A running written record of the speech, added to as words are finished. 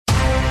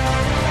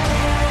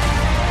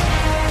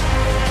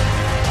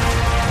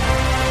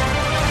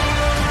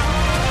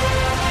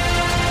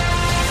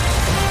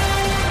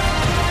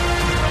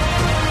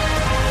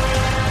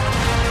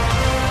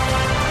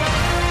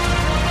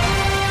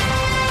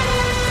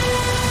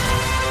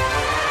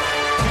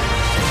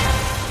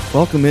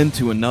Welcome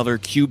into another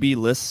QB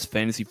Lists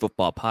Fantasy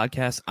Football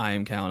Podcast. I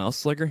am Callan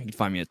Elsliger. You can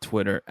find me at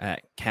Twitter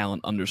at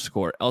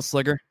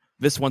Callan_Elsliger.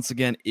 This, once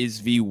again,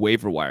 is the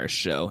Waiver Wire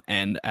Show.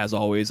 And as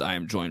always, I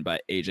am joined by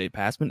AJ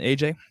Passman.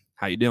 AJ,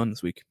 how you doing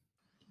this week?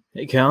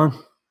 Hey, Callan.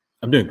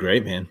 I'm doing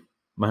great, man.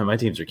 My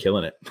teams are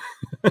killing it.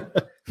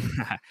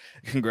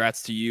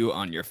 Congrats to you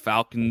on your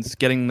Falcons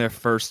getting their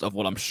first of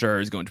what I'm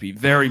sure is going to be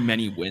very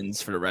many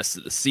wins for the rest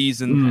of the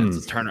season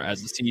as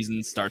the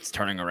season starts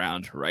turning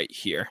around right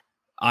here.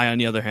 I, on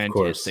the other hand,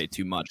 can't say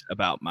too much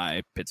about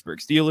my Pittsburgh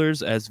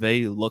Steelers as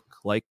they look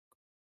like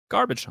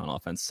garbage on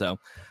offense. So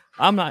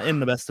I'm not in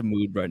the best of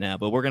mood right now,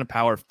 but we're going to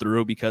power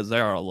through because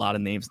there are a lot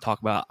of names to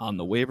talk about on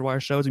the Waiver Wire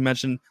Show. As we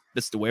mentioned,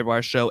 this is the Waiver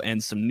Wire Show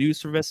and some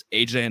news for this.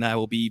 AJ and I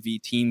will be the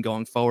team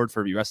going forward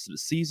for the rest of the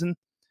season.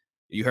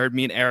 You heard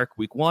me and Eric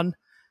week 1.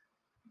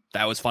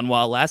 That was fun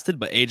while it lasted,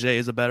 but AJ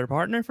is a better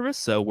partner for us,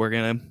 so we're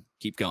going to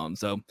keep going.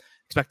 So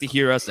expect to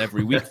hear us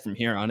every week from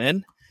here on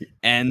in.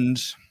 And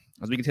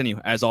as we continue,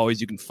 as always,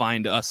 you can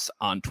find us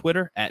on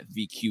Twitter at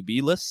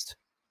VQBList.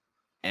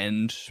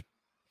 And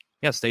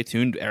yeah, stay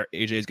tuned.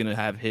 AJ is going to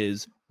have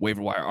his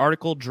waiver wire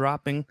article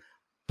dropping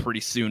pretty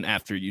soon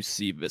after you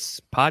see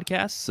this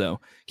podcast. So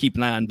keep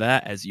an eye on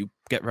that as you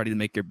get ready to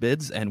make your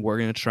bids. And we're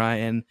going to try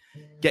and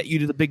get you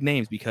to the big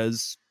names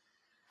because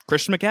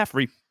Christian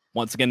McCaffrey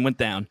once again went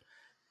down.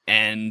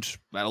 And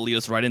that'll lead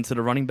us right into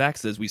the running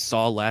backs as we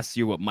saw last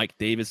year what Mike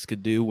Davis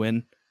could do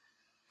when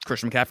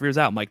Christian McCaffrey was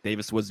out. Mike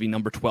Davis was the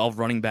number 12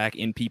 running back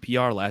in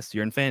PPR last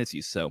year in fantasy.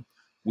 So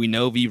we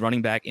know the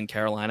running back in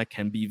Carolina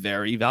can be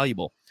very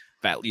valuable.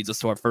 That leads us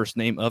to our first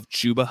name of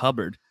Chuba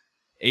Hubbard.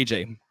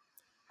 AJ,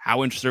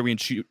 how interested are we in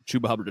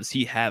Chuba Hubbard? Does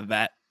he have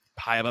that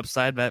high of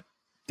upside that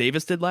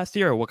Davis did last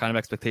year, or what kind of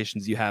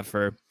expectations do you have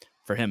for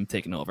him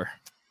taking over?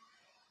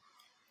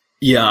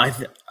 Yeah,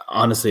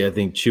 honestly, I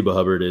think Chuba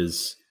Hubbard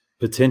is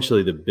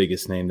potentially the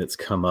biggest name that's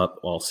come up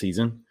all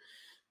season.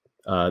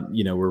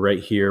 We're right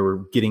here.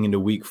 We're getting into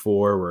week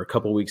 4. We're a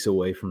couple weeks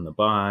away from the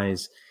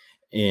buys.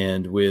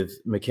 And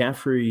with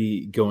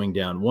McCaffrey going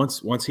down,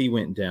 once he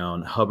went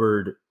down,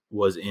 Hubbard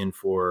was in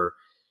for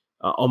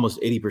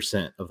almost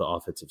 80% of the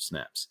offensive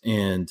snaps.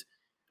 And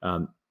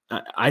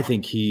I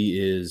think he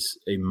is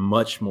a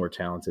much more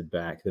talented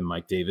back than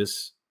Mike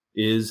Davis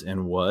is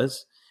and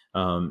was.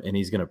 And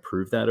he's going to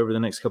prove that over the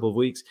next couple of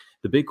weeks.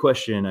 The big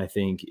question, I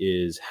think,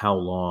 is how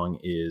long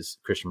is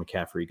Christian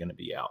McCaffrey going to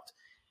be out?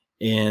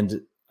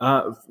 And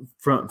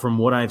from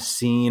what I've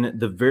seen,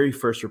 the very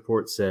first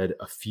report said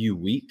a few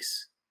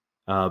weeks,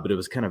 but it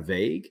was kind of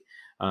vague.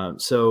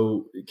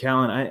 So,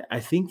 Callan, I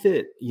think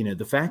that,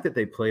 the fact that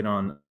they played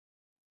on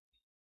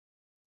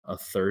a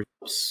third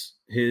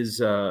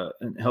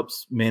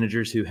helps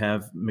managers who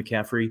have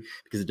McCaffrey,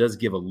 because it does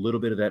give a little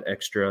bit of that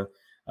extra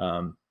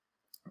time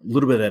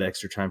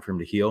for him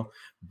to heal.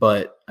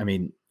 But I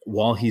mean,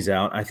 while he's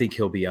out, I think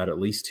he'll be out at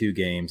least 2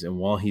 games. And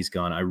while he's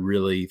gone, I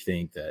really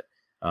think that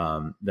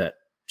that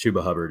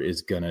Chuba Hubbard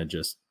is going to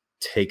just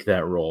take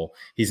that role.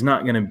 He's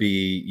not going to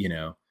be,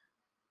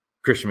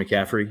 Christian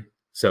McCaffrey.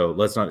 So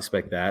let's not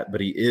expect that. But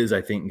he is, I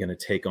think, going to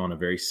take on a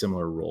very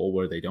similar role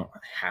where they don't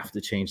have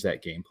to change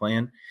that game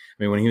plan.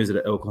 I mean, when he was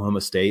at Oklahoma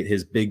State,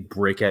 his big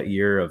breakout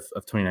year of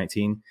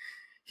 2019,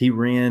 he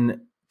ran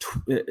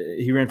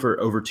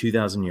for over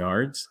 2,000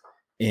 yards.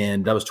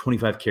 And that was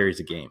 25 carries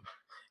a game.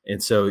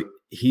 And so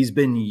he's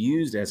been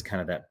used as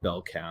kind of that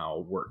bell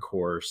cow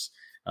workhorse,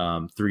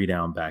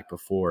 3-down back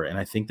before. And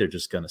I think they're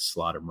just going to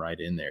slot him right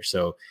in there.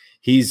 So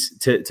he's,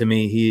 to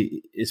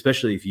me,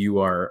 especially if you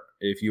are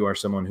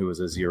someone who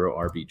is a 0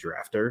 RB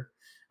drafter,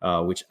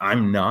 which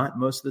I'm not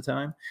most of the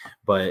time,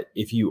 but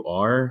if you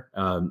are,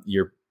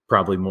 you're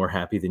probably more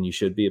happy than you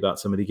should be about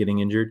somebody getting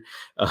injured.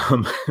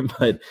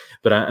 But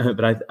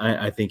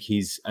I think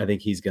he's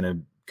going to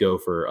go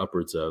for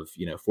upwards of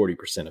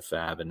 40% of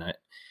fab, and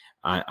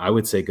I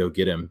would say go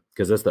get him,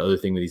 because that's the other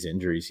thing with these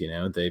injuries.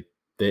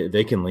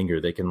 They can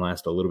linger, they can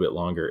last a little bit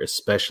longer,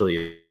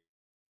 especially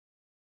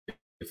if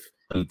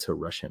you need to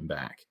rush him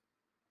back.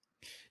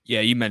 Yeah,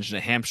 you mentioned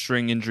it.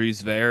 Hamstring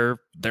injuries, they're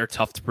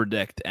tough to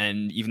predict,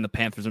 and even the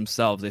Panthers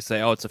themselves, they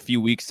say, it's a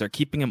few weeks. They're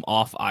keeping him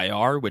off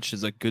IR, which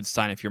is a good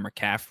sign if you're a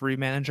McCaffrey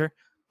manager,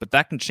 but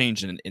that can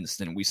change in an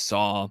instant. We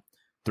saw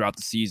throughout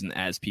the season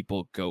as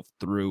people go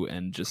through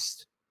and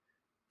just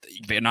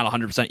they're not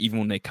 100% even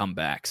when they come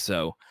back.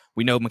 So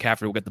we know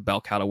McCaffrey will get the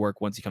bell cow to work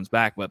once he comes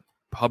back, but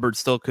Hubbard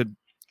still could.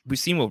 We've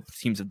seen what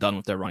teams have done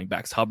with their running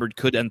backs. Hubbard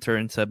could enter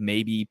into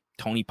maybe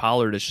Tony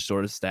Pollard-ish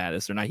sort of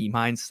status or Nyheim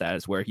Hines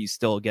status where he's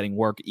still getting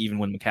work even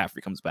when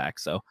McCaffrey comes back.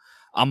 So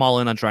I'm all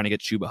in on trying to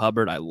get Chuba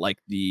Hubbard. I like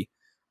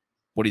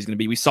what he's going to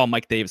be. We saw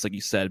Mike Davis, like you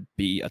said,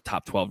 be a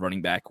top 12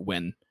 running back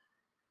when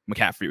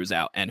McCaffrey was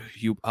out. And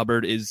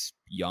Hubbard is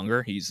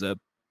younger. He's a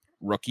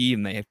rookie,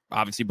 and they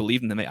obviously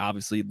believe in him. They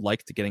obviously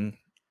like to getting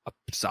a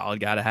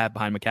solid guy to have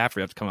behind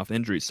McCaffrey after coming off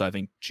injury. So I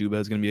think Chuba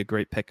is going to be a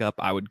great pickup.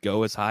 I would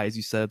go as high as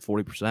you said,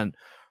 40%.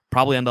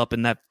 Probably end up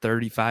in that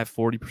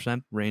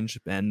 35-40% range,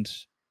 and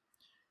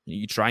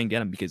you try and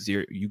get him because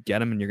you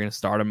get him and you're going to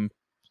start him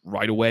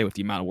right away with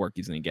the amount of work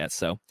he's going to get.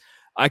 So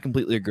I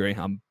completely agree.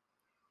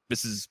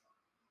 This is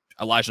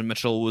Elijah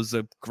Mitchell was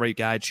a great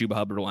guy. Chuba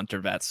Hubbard will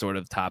enter that sort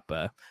of top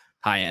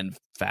high-end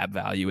fab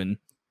value, and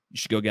you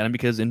should go get him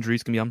because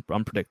injuries can be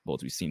unpredictable,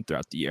 as we've seen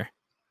throughout the year.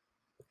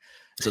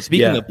 So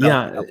speaking of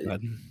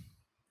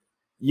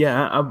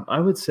I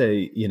would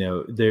say,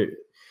 there,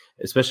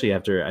 especially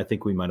after, I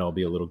think we might all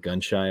be a little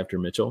gun shy after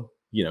Mitchell,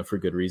 for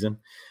good reason.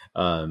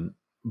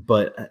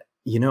 But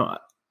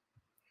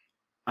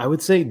I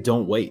would say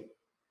don't wait.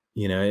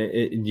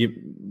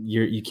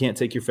 You can't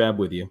take your fab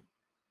with you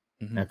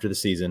after the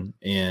season,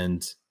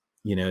 and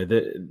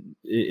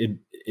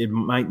it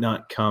might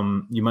not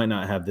come. You might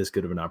not have this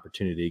good of an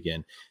opportunity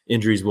again.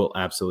 Injuries will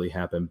absolutely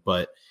happen,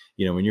 but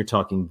when you're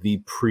talking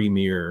the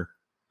premier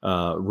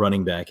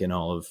running back in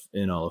all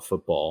of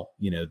football,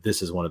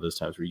 this is one of those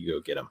times where you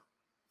go get him.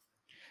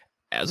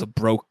 As a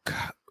broke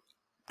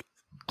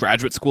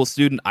graduate school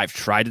student, I've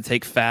tried to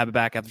take fab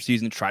back after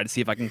season, try to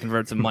see if I can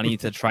convert some money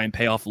to try and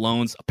pay off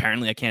loans.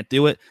 Apparently I can't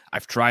do it.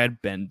 I've tried,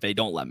 and they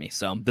don't let me.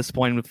 So I'm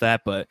disappointed with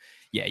that. But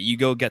yeah, you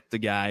go get the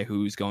guy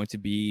who's going to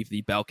be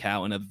the bell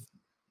cow in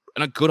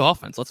a good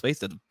offense. Let's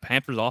face it, the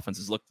Panthers offense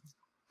has looked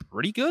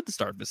pretty good to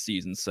start this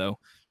season. So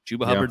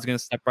Chuba Hubbard's going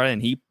to step right in.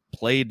 He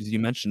played, as you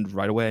mentioned,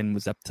 right away and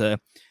was up to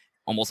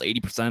almost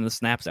 80% of the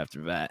snaps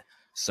after that.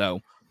 So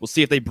we'll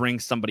see if they bring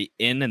somebody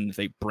in, and if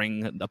they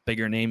bring a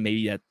bigger name,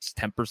 maybe that's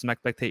temper some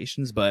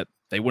expectations, but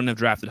they wouldn't have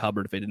drafted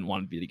Hubbard if they didn't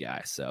want to be the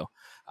guy. So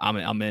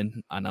I'm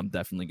in, and I'm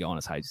definitely going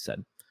as high as you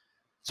said.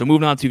 So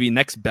moving on to the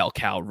next bell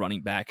cow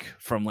running back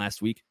from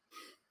last week,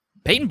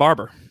 Peyton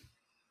Barber.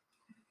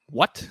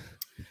 What?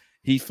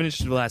 He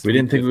finished last week. We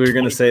didn't think we were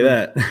going to say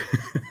that.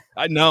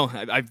 I know.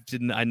 I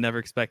didn't. I never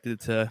expected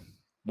to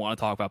want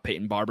to talk about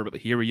Peyton Barber, but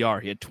here we are.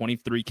 He had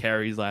 23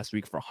 carries last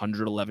week for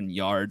 111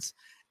 yards.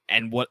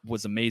 And what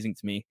was amazing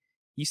to me,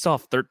 he saw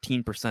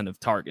 13% of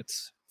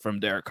targets from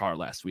Derek Carr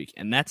last week.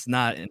 And that's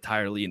not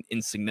entirely an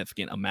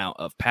insignificant amount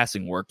of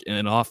passing work in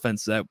an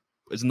offense that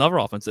is another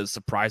offense that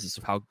surprises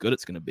of how good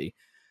it's going to be.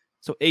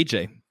 So,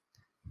 AJ,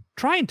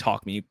 try and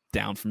talk me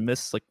down from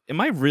this. Like, am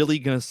I really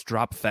going to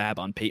drop fab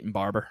on Peyton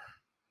Barber?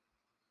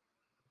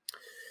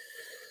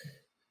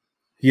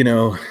 He's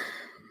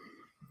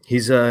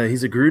a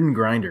Gruden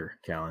grinder,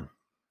 Callan.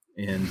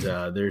 And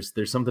there's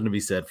something to be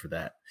said for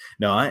that.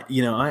 No,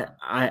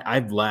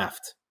 I've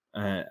laughed.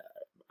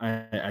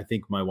 I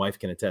think my wife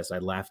can attest. I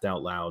laughed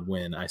out loud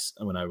when I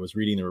was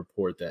reading the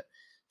report that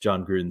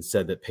John Gruden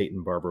said that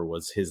Peyton Barber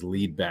was his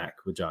lead back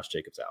with Josh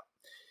Jacobs out.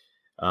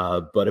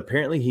 But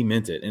apparently he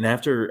meant it. And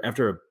after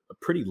a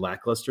pretty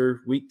lackluster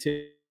week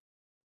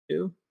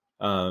 2,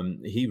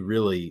 he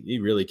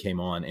really came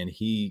on and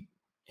he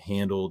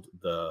handled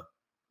the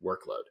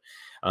workload.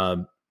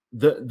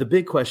 The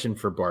big question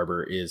for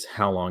Barber is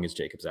how long is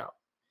Jacobs out?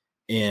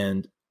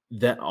 And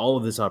that all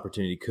of this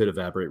opportunity could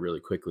evaporate really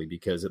quickly,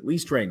 because at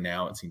least right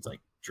now it seems like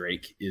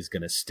Drake is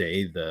going to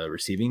stay the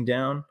receiving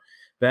down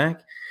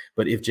back.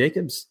 But if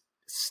Jacobs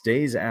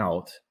stays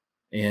out,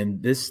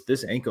 and this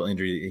ankle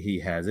injury that he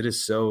has, it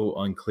is so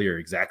unclear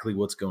exactly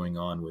what's going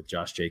on with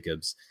Josh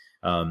Jacobs.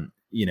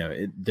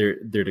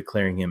 They're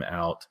declaring him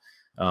out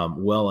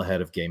well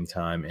ahead of game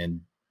time, and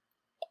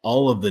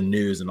all of the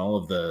news and all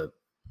of the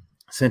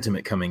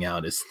sentiment coming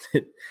out is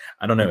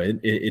I don't know,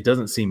 it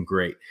doesn't seem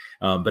great.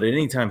 But at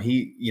any time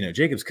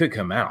Jacobs could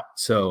come out.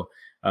 So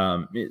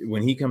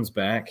when he comes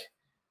back,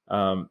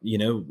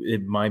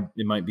 it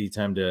might be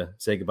time to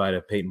say goodbye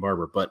to Peyton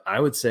Barber. But I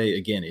would say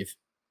again, if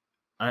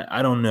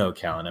I don't know,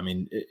 Callan, I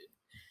mean,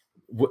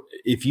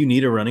 if you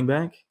need a running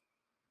back,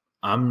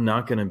 I'm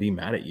not going to be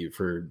mad at you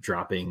for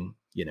dropping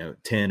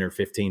 10 or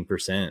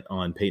 15%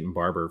 on Peyton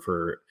Barber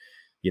for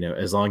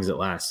as long as it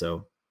lasts.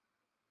 So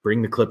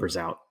bring the Clippers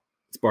out.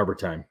 It's Barber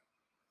time.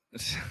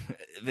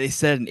 They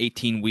said an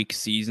 18-week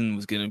season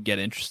was going to get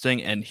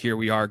interesting, and here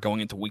we are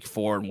going into week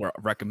 4, and we're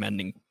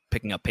recommending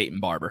picking up Peyton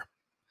Barber.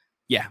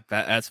 Yeah,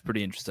 that's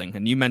pretty interesting.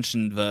 And you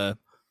mentioned the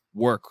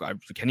work.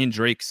 Kenyon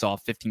Drake saw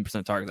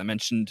 15% targets. I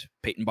mentioned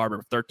Peyton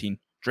Barber 13.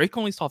 Drake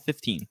only saw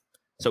 15.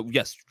 So,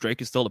 yes,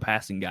 Drake is still the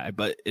passing guy,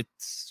 but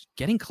it's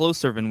getting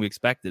closer than we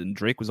expected, and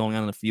Drake was only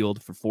on the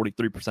field for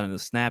 43% of the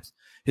snaps,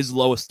 his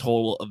lowest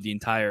total of the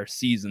entire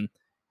season,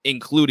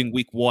 including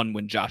week 1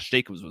 when Josh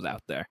Jacobs was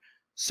out there.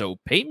 So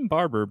Peyton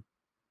Barber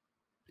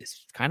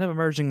is kind of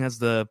emerging as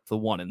the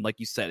one. And like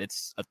you said,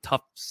 it's a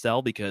tough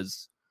sell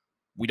because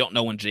we don't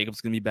know when Jacobs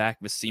is going to be back.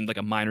 This seemed like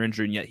a minor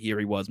injury, and yet here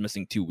he was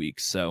missing 2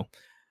 weeks. So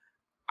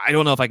I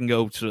don't know if I can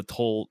go to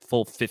the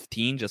full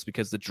 15 just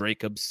because the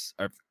Jacobs,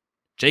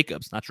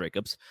 not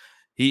Jacobs.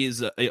 He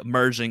is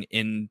emerging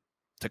in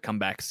to come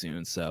back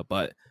soon. So,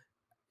 but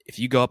if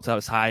you go up to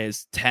as high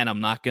as 10,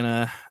 I'm not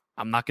gonna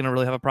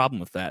really have a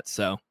problem with that.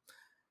 So.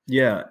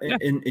 Yeah.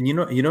 And you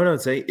know what I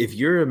would say? If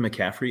you're a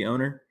McCaffrey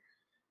owner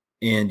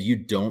and you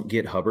don't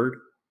get Hubbard,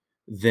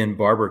 then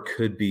Barber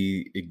could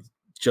be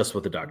just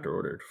what the doctor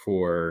ordered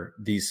for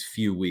these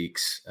few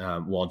weeks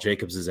while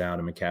Jacobs is out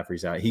and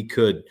McCaffrey's out. He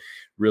could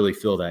really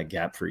fill that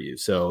gap for you.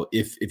 So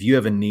if you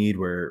have a need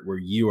where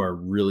you are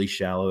really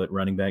shallow at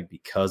running back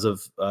because of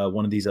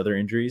one of these other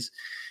injuries,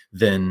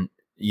 then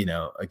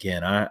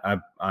again,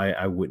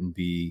 I wouldn't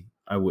be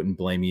wouldn't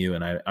blame you,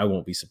 and I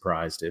won't be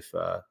surprised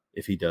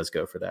if he does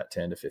go for that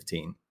 10 to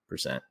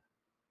 15%.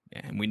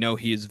 And we know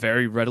he is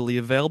very readily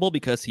available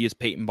because he is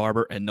Peyton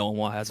Barber and no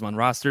one has him on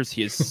rosters.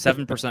 He is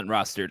 7%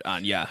 rostered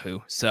on Yahoo.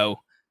 So,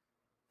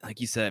 like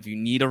you said, if you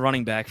need a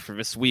running back for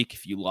this week,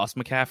 if you lost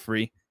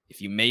McCaffrey,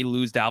 if you may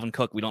lose Dalvin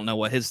Cook, we don't know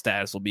what his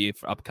status will be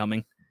for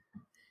upcoming.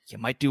 You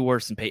might do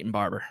worse than Peyton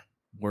Barber.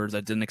 Words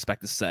I didn't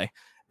expect to say.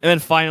 And then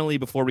finally,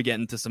 before we get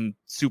into some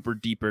super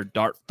deeper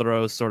dart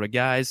throws sort of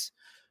guys,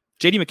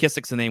 J.D.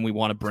 McKissic's a name we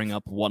want to bring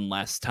up one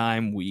last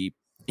time. He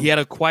had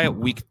a quiet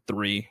week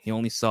 3. He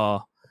only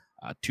saw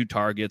 2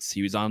 targets.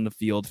 He was on the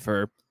field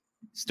for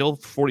still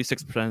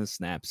 46% of the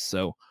snaps.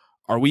 So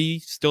are we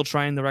still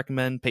trying to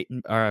recommend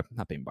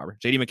not Peyton Barber,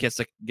 J.D.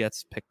 McKissic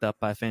gets picked up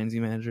by fantasy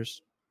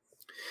managers?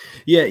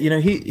 Yeah,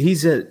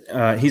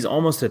 he's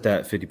almost at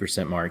that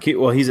 50% mark.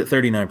 He's at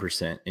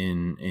 39%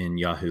 in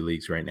Yahoo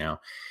leagues right now,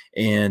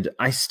 and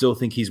I still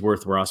think he's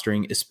worth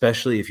rostering,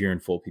 especially if you're in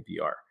full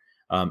PPR.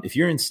 If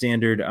you're in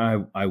standard,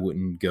 I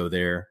wouldn't go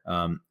there.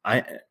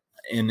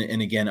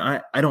 Again,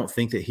 I don't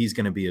think that he's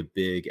going to be a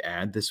big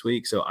ad this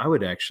week, so I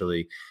would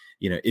actually,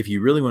 if you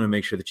really want to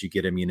make sure that you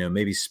get him,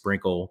 maybe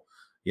sprinkle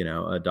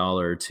 $1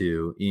 or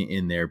 $2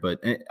 in there, but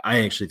I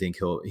actually think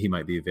he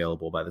might be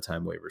available by the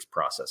time waivers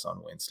process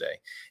on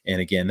Wednesday.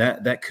 And again,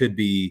 that could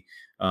be,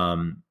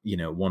 one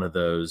of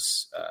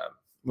those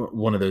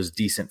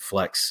decent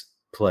flex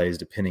plays,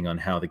 depending on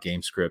how the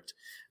game script,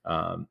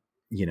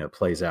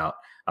 plays out.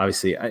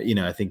 Obviously,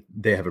 I think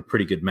they have a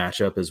pretty good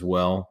matchup as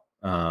well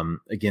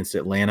against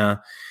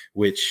Atlanta,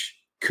 which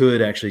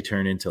could actually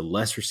turn into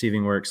less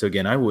receiving work. So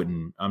again,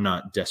 I'm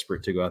not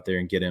desperate to go out there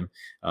and get him.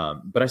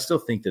 But I still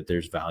think that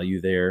there's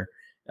value there,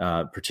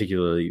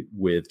 particularly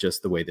with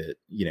just the way that,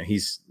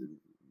 he's,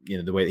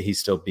 the way that he's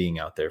still being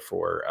out there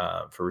for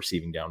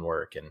receiving down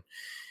work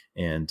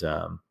and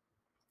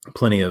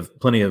plenty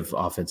of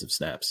offensive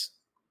snaps.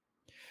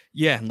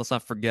 Yeah, and let's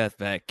not forget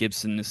that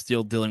Gibson is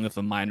still dealing with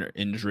a minor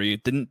injury.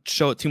 It didn't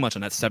show it too much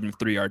on that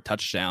 73-yard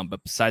touchdown,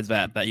 but besides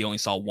that he only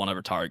saw 1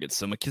 other target.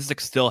 So McKissic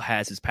still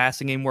has his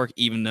passing game work,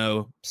 even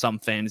though some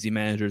fantasy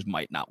managers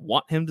might not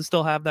want him to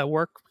still have that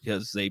work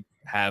because they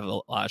have a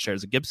lot of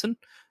shares of Gibson.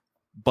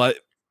 But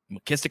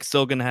McKissic's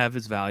still going to have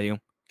his value.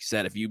 He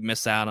said if you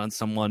miss out on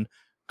someone,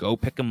 go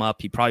pick him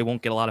up. He probably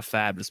won't get a lot of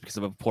fab just because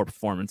of a poor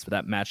performance, but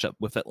that matchup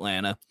with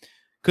Atlanta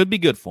could be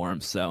good for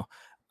him. So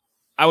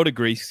I would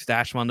agree.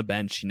 Stash him on the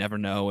bench. You never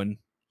know. And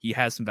he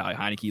has some value.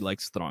 Heineke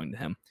likes throwing to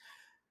him.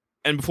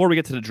 And before we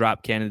get to the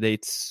drop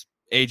candidates,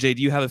 AJ,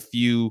 do you have a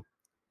few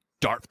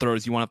dart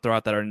throws you want to throw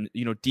out that are,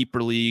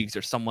 deeper leagues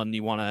or someone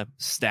you want to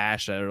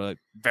stash that are like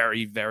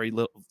very, very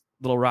little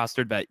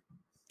rostered that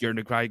you're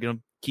probably going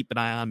to keep an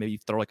eye on? Maybe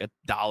throw like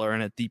 $1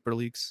 in at deeper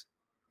leagues.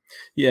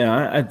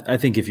 Yeah, I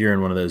think if you're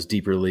in one of those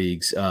deeper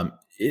leagues,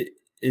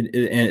 and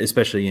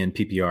especially in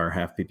PPR,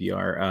 half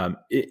PPR,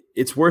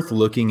 it's worth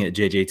looking at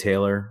JJ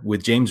Taylor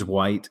with James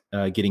White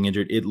getting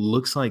injured. It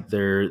looks like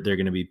they're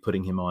going to be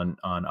putting him on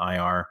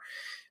IR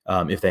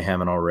if they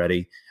haven't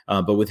already.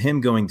 But with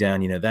him going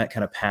down, that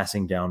kind of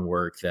passing down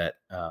work that,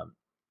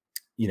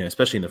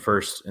 especially in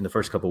the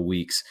first couple of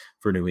weeks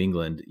for New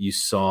England, you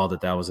saw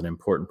that was an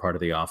important part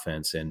of the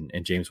offense, and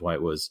James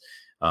White was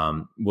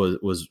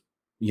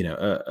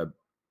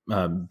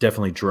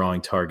definitely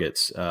drawing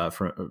targets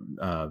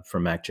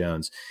from Mac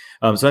Jones.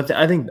 So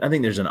I think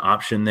there's an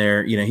option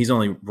there. He's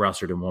only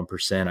rostered in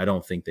 1%. I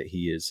don't think that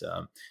he is,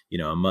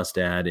 a must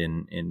add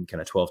in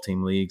kind of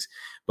 12-team leagues,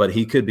 but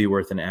he could be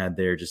worth an ad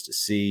there just to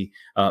see.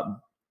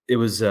 It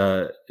was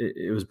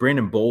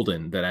Brandon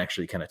Bolden that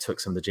actually kind of took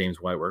some of the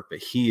James White work, but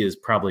he is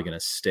probably going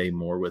to stay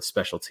more with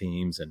special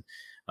teams and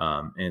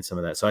some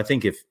of that. So I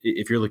think if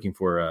you're looking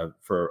for a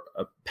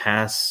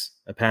pass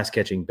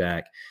catching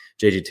back,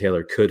 JJ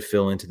Taylor could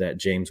fill into that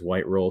James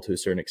White role to a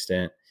certain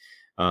extent.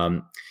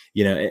 And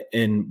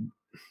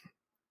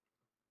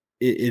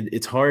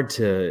it's hard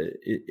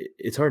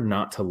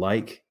not to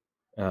like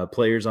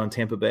players on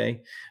Tampa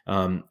Bay.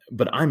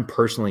 But I'm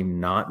personally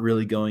not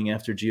really going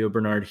after Gio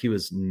Bernard. He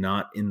was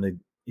not in the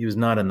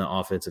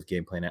offensive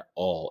game plan at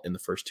all in the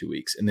first 2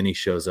 weeks. And then he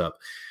shows up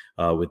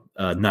with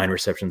 9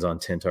 receptions on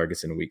 10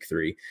 targets in week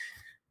 3.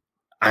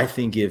 I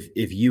think if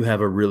you have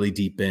a really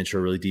deep bench or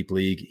a really deep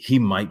league, he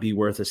might be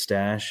worth a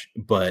stash,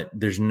 but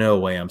there's no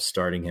way I'm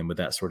starting him with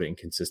that sort of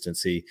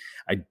inconsistency.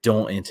 I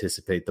don't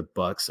anticipate the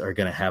Bucs are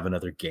going to have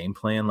another game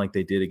plan like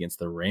they did against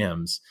the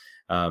Rams,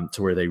 to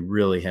where they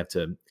really have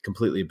to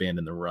completely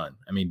abandon the run.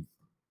 I mean,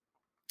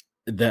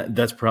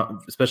 that's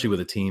especially with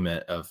a team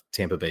of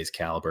Tampa Bay's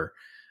caliber.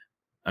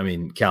 I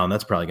mean, Callum,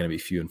 that's probably going to be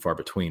few and far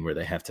between where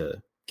they have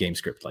to game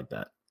script like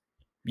that.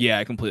 Yeah,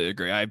 I completely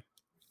agree.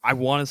 I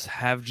want to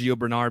have Gio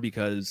Bernard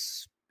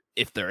because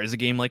if there is a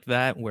game like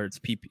that where it's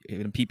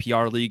in a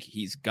PPR league,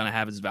 he's going to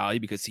have his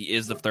value because he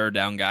is the third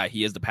down guy.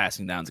 He is the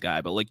passing downs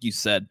guy. But like you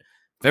said,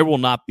 there will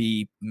not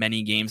be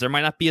many games. There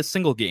might not be a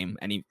single game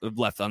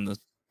left on the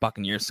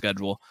Buccaneers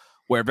schedule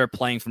where they're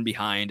playing from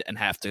behind and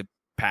have to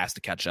pass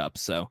to catch up.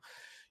 So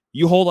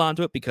You hold on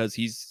to it because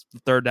he's the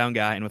third down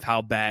guy, and with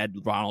how bad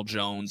Ronald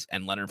Jones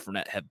and Leonard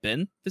Fournette have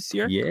been this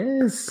year,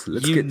 yes,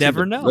 you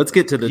never know. Let's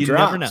get to the you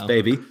drops,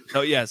 baby.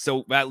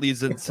 So that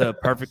leads into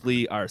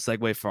perfectly our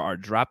segue for our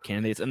drop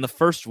candidates, and the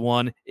first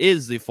one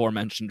is the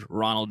aforementioned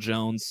Ronald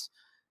Jones.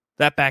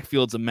 That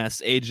backfield's a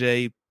mess.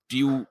 AJ, do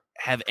you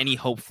have any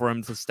hope for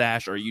him to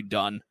stash, or are you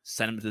done?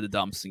 Send him to the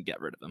dumps and get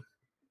rid of him.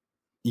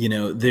 You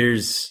know,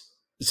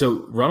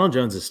 so Ronald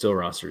Jones is still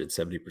rostered at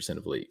 70%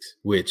 of leagues,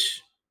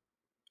 which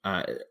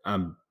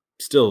I'm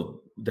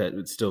still, that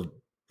it still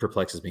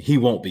perplexes me. He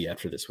won't be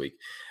after this week.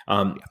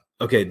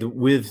 Okay,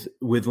 with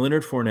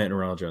Leonard Fournette and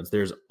Ronald Jones,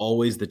 there's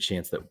always the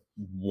chance that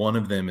one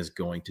of them is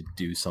going to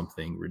do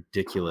something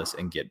ridiculous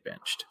and get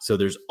benched. So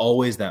there's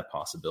always that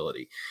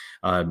possibility.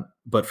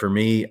 But for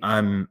me,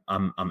 I'm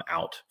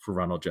out for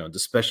Ronald Jones,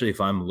 especially if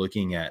I'm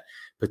looking at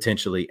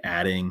potentially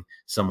adding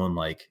someone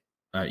like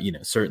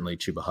certainly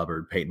Chuba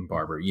Hubbard, Peyton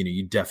Barber.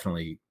 You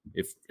definitely,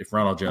 if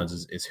Ronald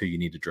Jones is who you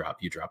need to drop,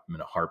 you drop him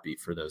in a heartbeat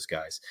for those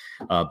guys.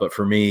 But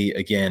for me,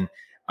 again,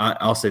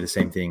 I'll say the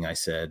same thing I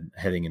said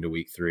heading into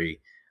week 3.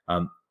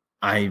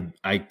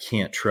 I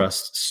can't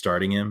trust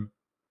starting him.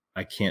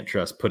 I can't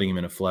trust putting him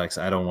in a flex.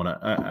 I don't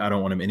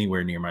want him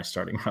anywhere near my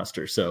starting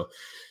roster. So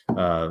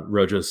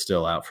Rojo's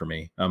still out for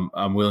me.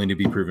 I'm willing to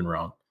be proven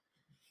wrong.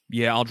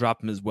 Yeah, I'll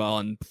drop him as well.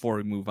 And before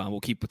we move on, we'll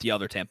keep with the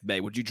other Tampa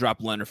Bay. Would you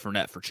drop Leonard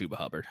Fournette for Chuba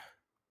Hubbard?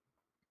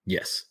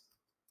 Yes.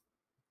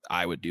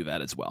 I would do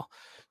that as well.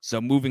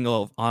 So moving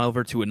on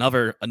over to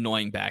another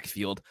annoying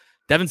backfield.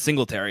 Devin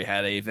Singletary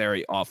had a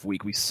very off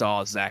week. We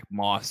saw Zach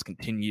Moss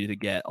continue to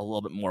get a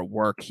little bit more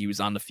work. He was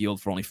on the field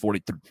for only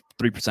 43%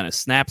 of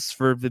snaps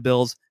for the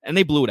Bills, and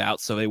they blew it out,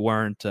 so they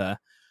weren't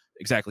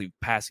exactly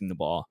passing the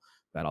ball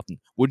that often.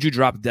 Would you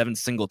drop Devin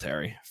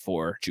Singletary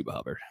for Chuba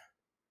Hubbard?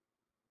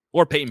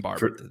 Or Peyton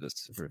Barber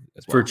as well?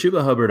 For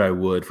Chuba Hubbard, I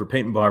would. For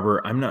Peyton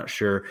Barber, I'm not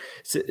sure.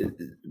 So,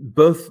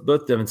 both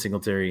Devin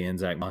Singletary and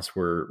Zach Moss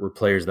were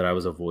players that I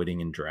was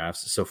avoiding in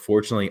drafts. So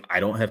fortunately, I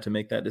don't have to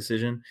make that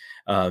decision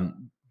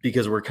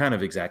because we're kind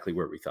of exactly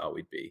where we thought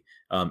we'd be.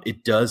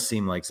 It does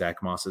seem like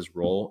Zach Moss's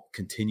role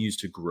continues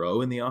to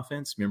grow in the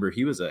offense. Remember,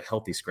 he was a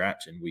healthy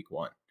scratch in week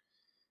 1.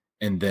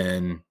 And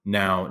then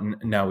now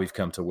we've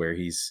come to where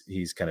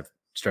he's kind of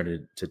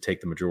started to take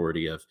the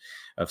majority of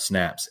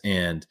snaps,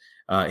 and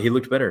he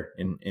looked better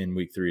in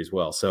week 3 as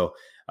well. So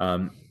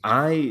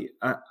I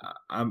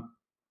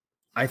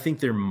think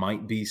there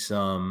might be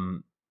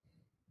some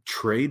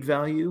trade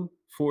value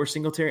for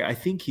Singletary. I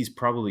think he's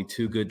probably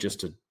too good just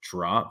to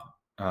drop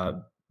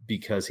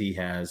because he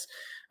has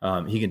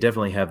he can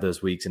definitely have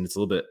those weeks, and it's a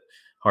little bit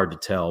hard to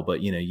tell.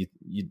 But you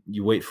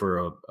wait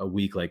for a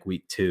week like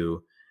week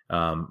 2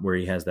 where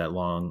he has that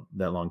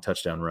long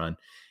touchdown run.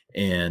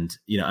 And,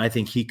 I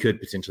think he could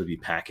potentially be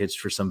packaged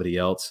for somebody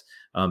else.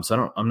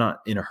 So I'm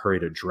not in a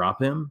hurry to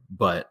drop him,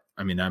 but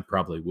I mean, I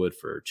probably would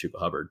for Chuba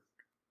Hubbard.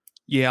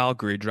 Yeah, I'll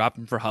agree. Drop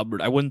him for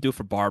Hubbard. I wouldn't do it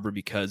for Barber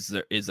because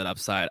there is an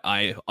upside.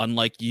 I,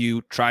 unlike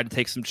you, tried to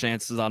take some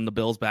chances on the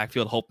Bills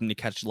backfield, hoping to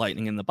catch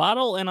lightning in the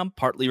bottle, and I'm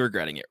partly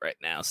regretting it right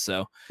now.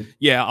 So,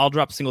 yeah, I'll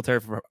drop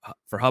Singletary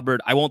for Hubbard.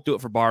 I won't do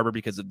it for Barber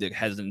because of the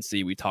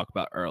hesitancy we talked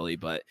about early,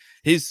 but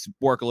his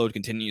workload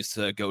continues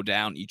to go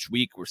down each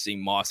week. We're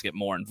seeing Moss get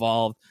more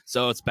involved,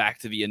 so it's back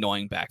to the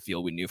annoying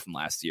backfield we knew from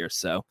last year.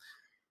 So,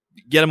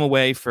 get him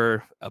away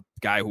for a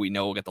guy who we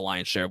know will get the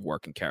lion's share of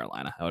work in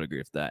Carolina. I would agree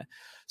with that.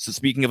 So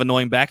speaking of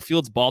annoying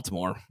backfields,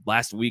 Baltimore,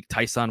 last week,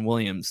 Tyson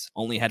Williams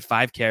only had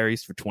 5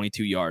 carries for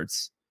 22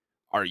 yards.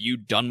 Are you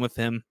done with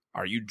him?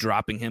 Are you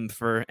dropping him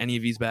for any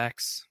of these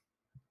backs?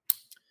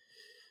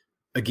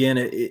 Again,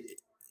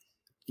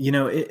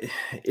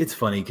 it's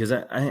funny because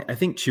I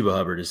think Chuba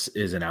Hubbard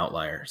is an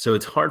outlier. So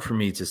it's hard for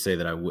me to say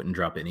that I wouldn't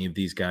drop any of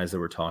these guys that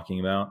we're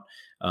talking about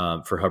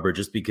for Hubbard,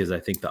 just because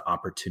I think the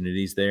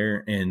opportunity's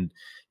there. And,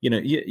 you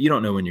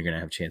don't know when you're going to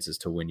have chances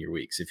to win your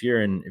weeks. If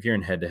you're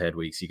in head-to-head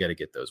weeks, you got to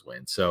get those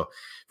wins. So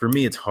for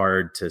me, it's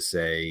hard to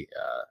say,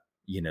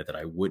 that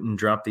I wouldn't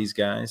drop these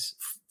guys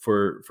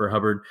for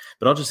Hubbard,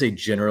 but I'll just say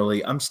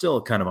generally, I'm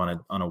still kind of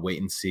on a wait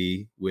and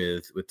see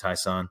with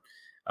Tyson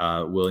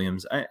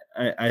Williams.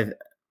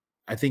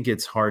 I think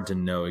it's hard to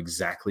know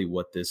exactly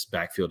what this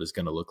backfield is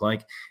going to look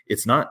like.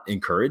 It's not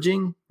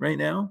encouraging right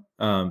now,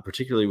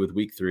 particularly with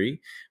week 3,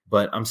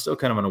 but I'm still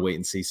kind of on a wait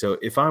and see. So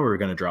if I were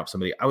going to drop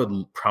somebody, I would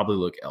probably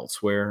look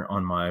elsewhere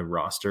on my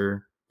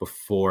roster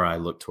before I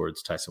look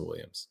towards Tyson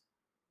Williams.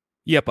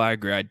 Yep, I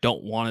agree. I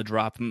don't want to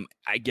drop him.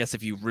 I guess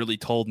if you really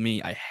told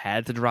me I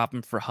had to drop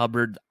him for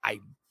Hubbard, I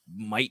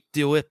might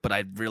do it, but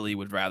I really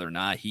would rather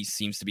not. He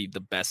seems to be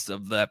the best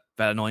of that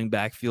annoying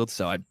backfield,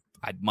 so I'd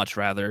much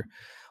rather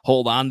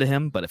hold on to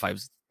him. But if I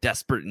was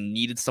desperate and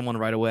needed someone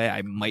right away,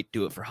 I might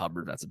do it for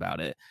Hubbard. That's about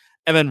it.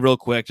 And then real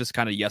quick, just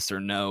kind of yes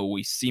or no.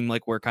 We seem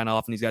like we're kind of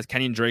off on these guys.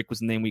 Kenyon Drake was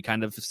the name we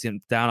kind of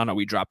sent down on. Are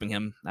we dropping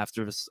him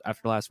after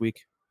last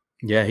week?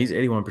 Yeah, he's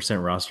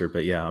 81% roster,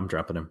 but yeah, I'm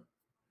dropping him.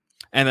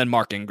 And then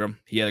Mark Ingram.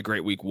 He had a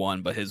great week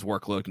 1, but his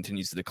workload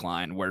continues to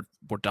decline. We're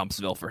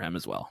Dumpsville for him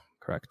as well.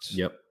 Correct?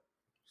 Yep.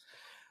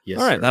 Yes,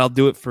 All right, sir. that'll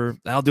do it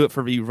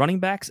for the running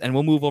backs, and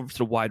we'll move over to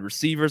the wide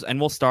receivers, and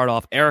we'll start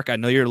off. Eric, I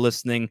know you're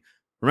listening.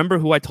 Remember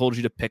who I told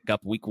you to pick up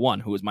week 1,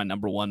 who was my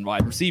number 1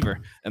 wide receiver?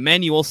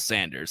 Emmanuel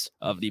Sanders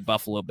of the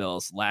Buffalo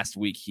Bills. Last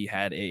week, he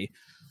had a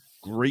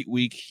great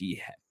week.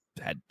 He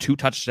had 2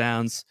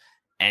 touchdowns,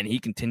 and he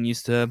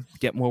continues to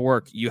get more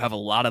work. You have a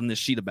lot on this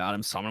sheet about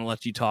him, so I'm going to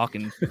let you talk.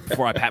 And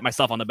before I pat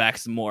myself on the back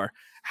some more,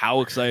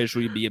 how excited should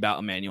we be about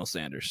Emmanuel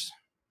Sanders?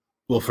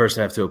 Well, first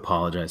I have to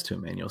apologize to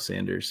Emmanuel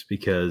Sanders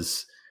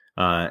because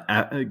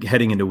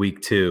heading into week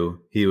 2,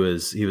 he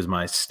was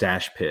my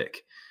stash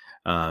pick.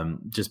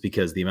 Just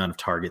because the amount of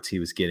targets he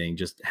was getting,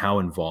 just how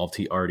involved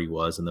he already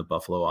was in the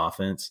Buffalo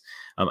offense.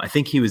 I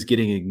think he was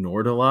getting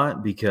ignored a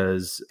lot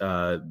because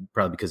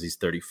probably because he's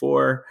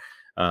 34,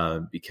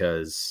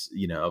 because,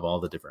 of all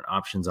the different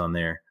options on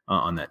there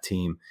on that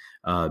team.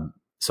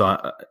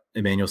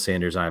 Emmanuel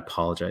Sanders, I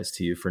apologize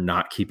to you for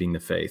not keeping the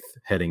faith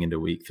heading into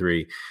week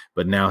 3,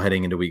 but now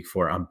heading into week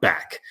 4, I'm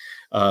back.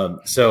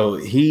 So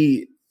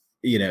he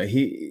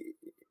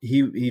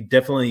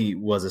definitely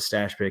was a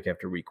stash pick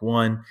after week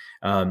 1,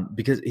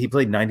 because he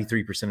played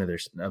 93%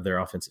 of their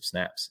offensive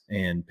snaps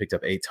and picked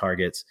up 8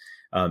 targets.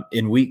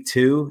 In week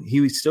 2,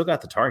 he still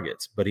got the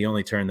targets, but he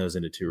only turned those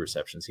into 2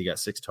 receptions. He got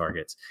 6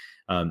 targets.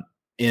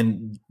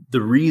 And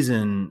the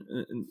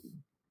reason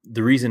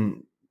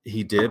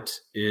he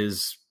dipped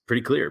is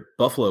pretty clear.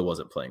 Buffalo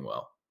wasn't playing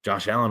well.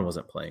 Josh Allen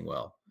wasn't playing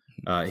well.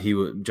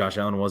 Josh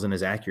Allen wasn't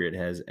as accurate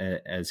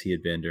as he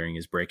had been during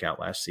his breakout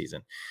last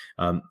season.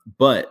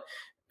 But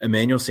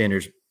Emmanuel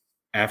Sanders,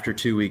 after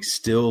 2 weeks,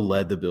 still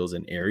led the Bills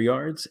in air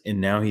yards, and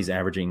now he's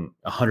averaging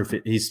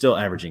 150. He's still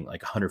averaging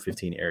like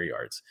 115 air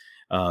yards.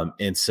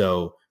 And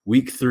so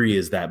week 3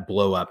 is that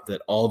blow up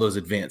that all those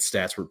advanced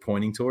stats were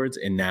pointing towards,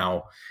 and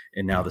now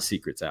the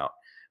secret's out.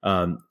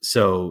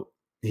 So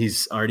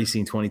he's already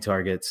seen 20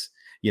 targets.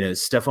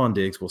 Stephon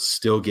Diggs will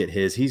still get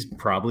his. He's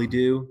probably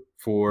due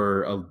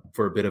for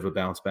a bit of a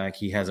bounce back.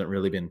 He hasn't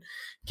really been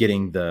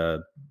getting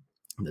the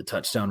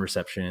touchdown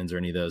receptions or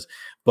any of those.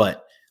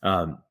 But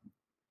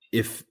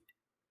if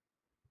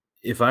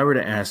I were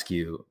to ask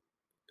you,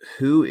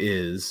 who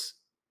is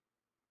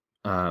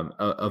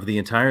of the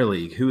entire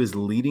league, who is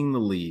leading the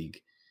league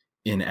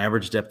in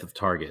average depth of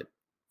target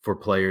for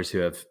players who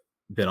have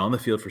been on the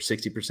field for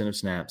 60% of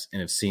snaps and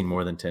have seen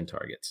more than 10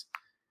 targets?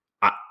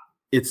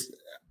 It's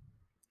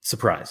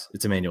surprise.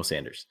 It's Emmanuel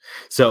Sanders.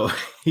 So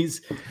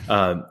he's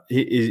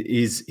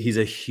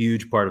a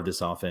huge part of this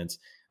offense.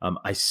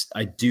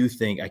 I do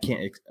think I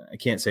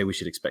can't say we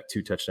should expect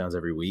 2 touchdowns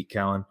every week,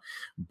 Callan,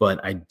 but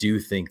I do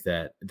think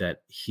that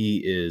he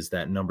is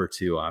that number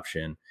 2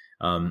 option.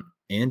 And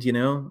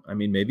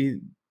maybe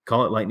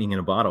call it lightning in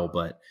a bottle,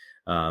 but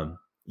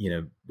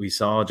we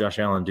saw Josh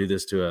Allen do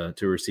this to a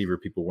receiver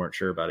people weren't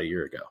sure about a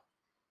year ago.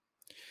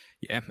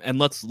 Yeah, and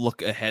let's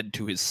look ahead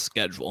to his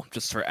schedule,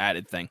 just for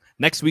added thing.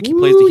 Next week, he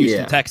plays the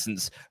Houston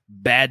Texans.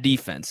 Bad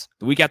defense.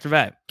 The week after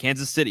that,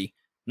 Kansas City.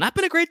 Not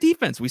been a great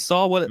defense. We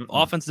saw what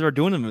offenses are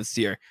doing to them this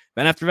year.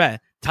 Then after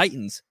that,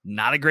 Titans.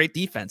 Not a great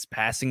defense.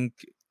 Passing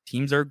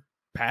teams are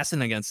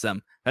passing against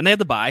them. Then they have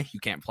the bye.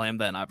 You can't play them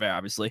then,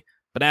 obviously.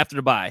 But after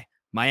the bye,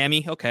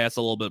 Miami, okay, that's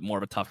a little bit more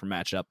of a tougher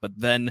matchup. But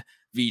then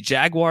the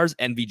Jaguars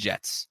and the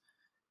Jets.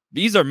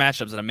 These are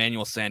matchups that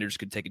Emmanuel Sanders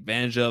could take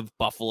advantage of.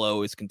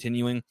 Buffalo is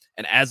continuing.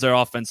 And as their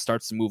offense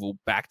starts to move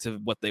back to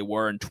what they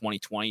were in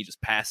 2020,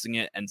 just passing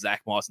it, and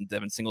Zach Moss and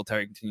Devin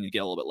Singletary continue to get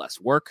a little bit less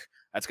work,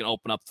 that's going to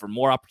open up for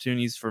more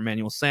opportunities for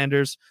Emmanuel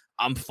Sanders.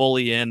 I'm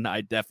fully in.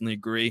 I definitely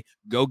agree.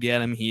 Go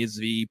get him. He is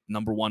the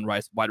number 1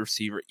 wide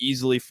receiver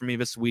easily for me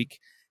this week.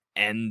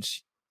 And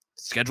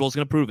schedule is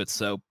going to prove it.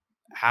 So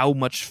how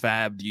much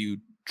fab do you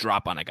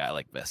drop on a guy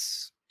like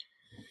this?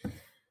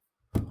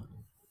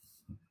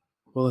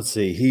 Well, let's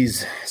see.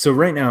 So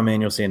right now,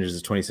 Emmanuel Sanders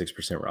is 26%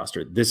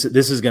 rostered. This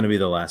is going to be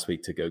the last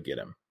week to go get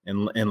him.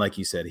 And like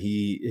you said,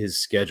 his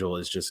schedule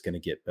is just going to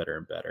get better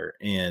and better,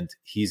 and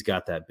he's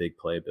got that big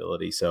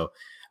playability. So,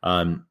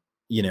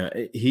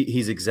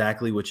 he's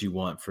exactly what you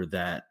want for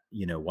that,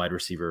 wide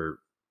receiver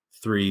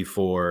 3,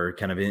 4,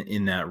 kind of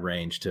in that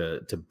range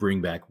to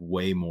bring back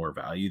way more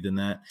value than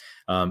that.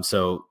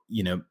 So,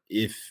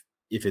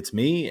 if it's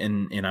me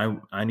and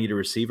I need a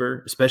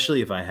receiver,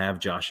 especially if I have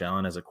Josh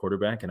Allen as a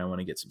quarterback and I want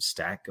to get some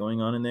stack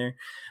going on in there,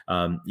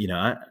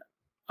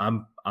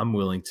 I'm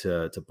willing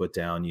to put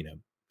down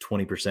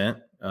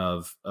 20%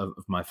 of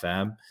my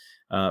fab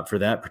for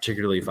that,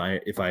 particularly if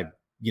I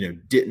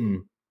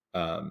didn't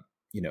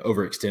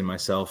overextend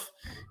myself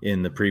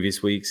in the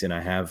previous weeks and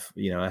I have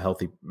a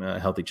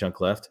healthy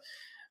chunk left.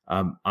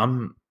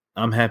 I'm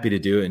happy to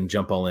do it and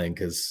jump all in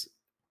because.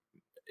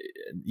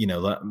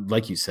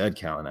 Like you said,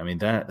 Callan, I mean,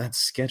 that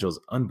schedule is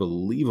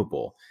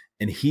unbelievable.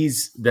 And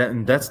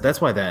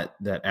that's why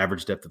that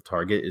average depth of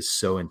target is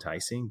so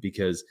enticing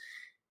because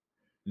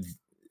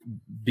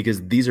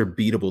these are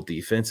beatable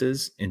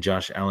defenses and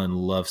Josh Allen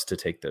loves to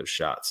take those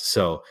shots.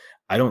 So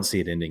I don't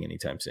see it ending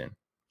anytime soon.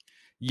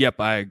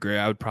 Yep, I agree.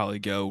 I would probably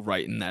go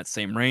right in that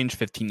same range,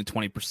 15 to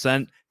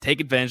 20%.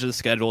 Take advantage of the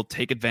schedule.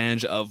 Take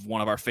advantage of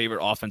one of our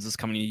favorite offenses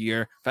coming in a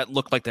year that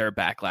looked like they were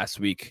back last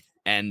week.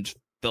 And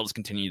they'll just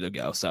continue to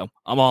go. So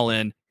I'm all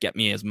in. Get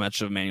me as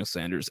much of Emmanuel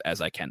Sanders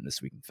as I can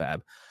this week in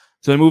Fab.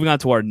 So then moving on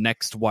to our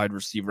next wide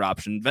receiver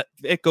option,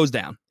 it goes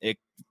down.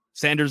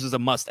 Sanders is a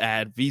must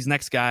add. These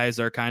next guys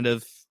are kind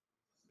of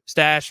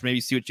stash,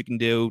 maybe see what you can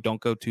do.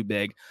 Don't go too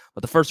big.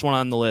 But the first one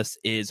on the list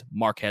is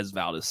Marquez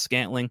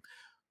Valdes-Scantling.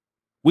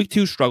 Week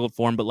 2 struggled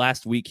for him, but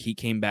last week he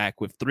came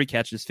back with 3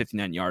 catches,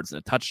 59 yards, and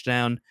a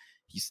touchdown.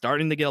 He's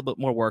starting to get a bit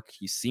more work.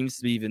 He seems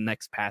to be the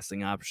next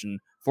passing option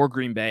for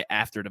Green Bay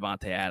after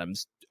Davante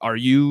Adams. Are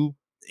you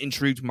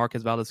intrigued,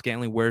 Marquez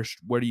Valdes-Scantling? Where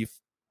do you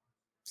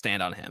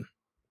stand on him?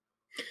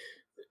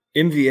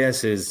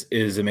 MVS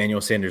is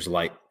Emmanuel Sanders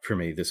light for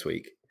me this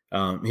week.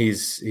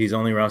 He's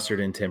only rostered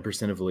in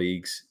 10% of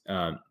leagues.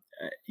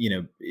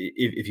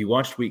 If you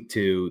watched week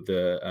 2,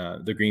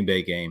 the Green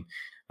Bay game,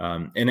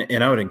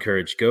 and I would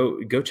encourage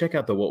go check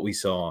out the What We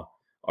Saw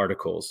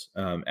articles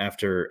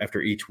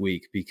after each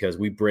week, because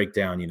we break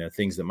down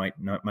things that might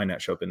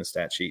not show up in the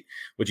stat sheet.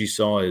 What you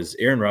saw is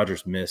Aaron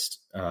Rodgers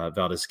missed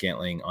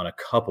Valdes-Scantling on a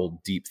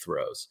couple deep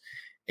throws,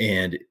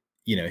 and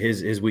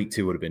his week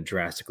 2 would have been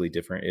drastically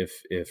different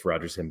if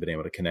Rodgers hadn't been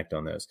able to connect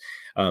on those.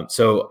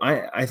 So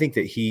I think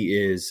that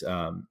he's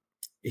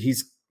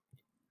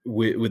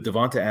with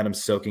Davante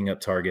Adams soaking up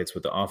targets,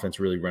 with the offense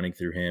really running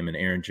through him, and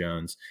Aaron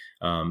Jones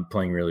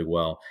playing really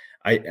well.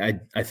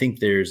 I think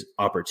there's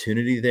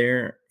opportunity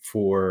there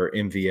for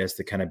MVS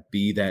to kind of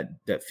be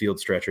that field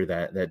stretcher,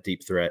 that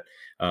deep threat.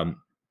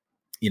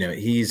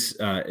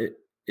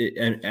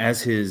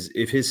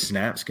 If his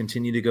snaps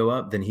continue to go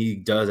up, then he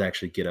does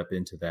actually get up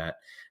into that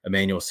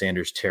Emmanuel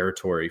Sanders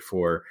territory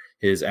for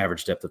his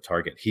average depth of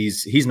target.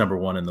 He's number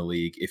 1 in the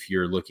league if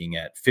you're looking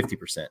at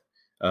 50%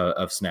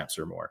 of snaps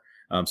or more.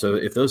 So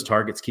if those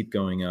targets keep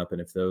going up,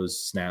 and if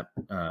those snap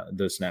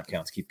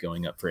counts keep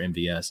going up for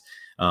MVS,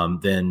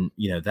 then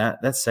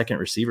that second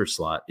receiver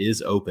slot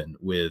is open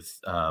with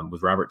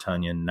Robert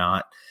Tonyan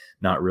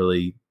not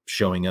really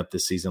showing up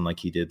this season like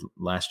he did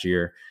last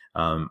year.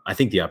 I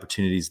think the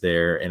opportunity's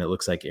there, and it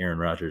looks like Aaron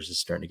Rodgers is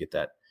starting to get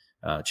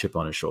that chip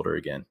on his shoulder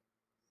again.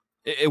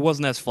 It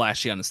wasn't as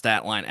flashy on the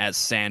stat line as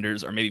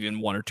Sanders, or maybe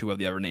even 1 or 2 of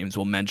the other names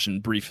we'll mention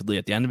briefly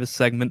at the end of this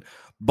segment.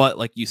 But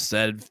like you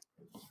said,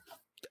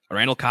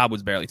 Randall Cobb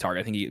was barely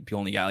targeted. I think he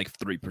only got like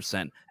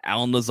 3%.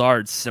 Allen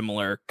Lazard,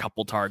 similar,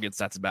 couple targets.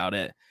 That's about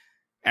it.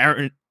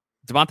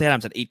 Davante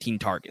Adams had 18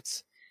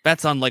 targets.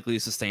 That's unlikely to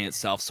sustain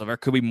itself. So there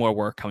could be more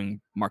work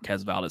coming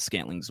Marquez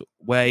Valdes-Scantling's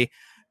way.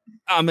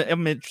 I'm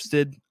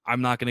interested.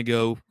 I'm not going to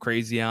go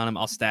crazy on him.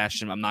 I'll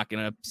stash him. I'm not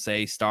going to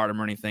say start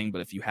him or anything.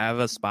 But if you have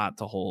a spot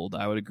to hold,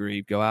 I would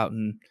agree. Go out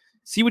and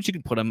see what you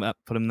can put him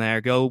there.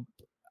 Go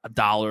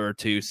 $1 or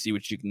 $2. See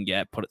what you can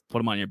get. Put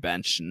him on your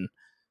bench and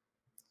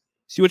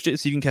see you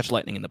can catch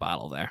lightning in the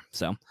bottle there.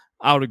 So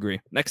I would agree.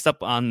 Next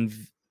up on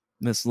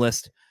this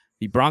list,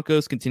 the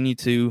Broncos continue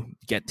to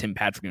get Tim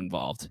Patrick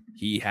involved.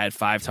 He had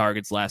 5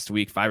 targets last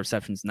week, 5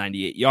 receptions,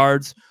 98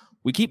 yards.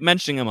 We keep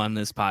mentioning him on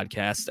this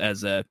podcast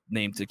as a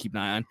name to keep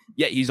an eye on,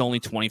 yet he's only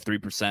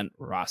 23%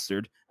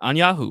 rostered on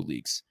Yahoo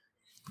leagues.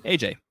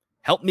 AJ,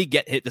 help me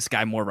hit this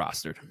guy more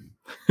rostered.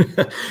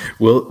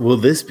 Will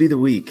this be the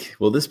week?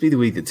 Will this be the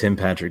week that Tim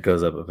Patrick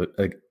goes up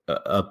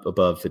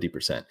above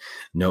 50%?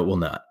 No, it will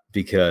not,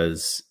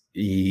 because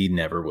he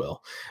never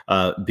will.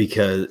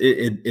 Because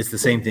it's the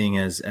same thing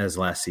as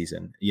last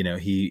season.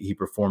 He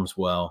performs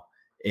well,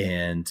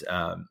 and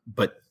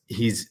but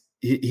he's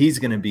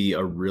going to be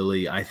a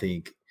really, I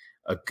think,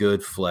 a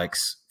good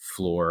flex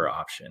floor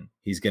option.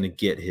 He's going to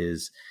get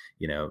his,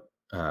 he's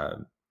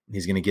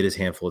going to get his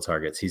handful of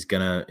targets. He's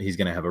going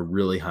to have a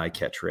really high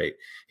catch rate.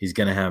 He's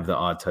going to have the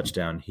odd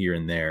touchdown here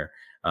and there.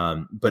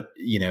 But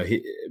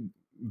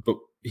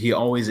he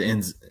always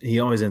ends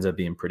up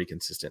being pretty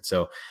consistent.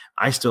 So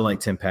I still like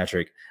Tim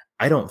Patrick.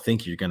 I don't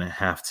think you're going to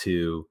have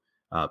to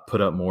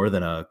put up more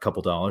than a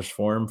couple dollars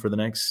for him for the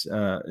next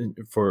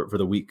for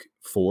the week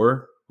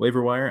 4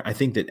 waiver wire. I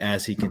think that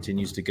as he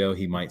continues to go,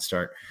 he might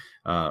start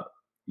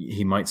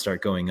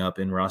going up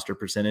in roster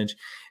percentage.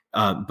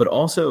 But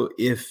also,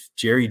 if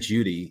Jerry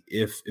Jeudy,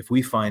 if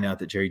we find out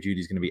that Jerry Jeudy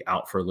is going to be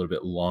out for a little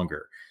bit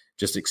longer,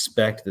 just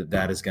expect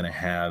that is going to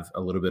have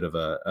a little bit of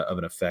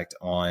an effect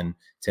on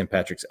Tim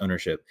Patrick's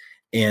ownership.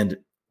 And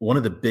one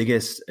of the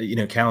biggest,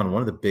 Callan,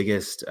 one of the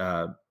biggest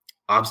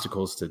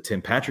obstacles to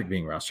Tim Patrick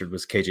being rostered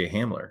was KJ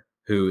Hamler,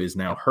 who is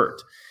now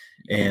hurt.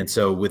 And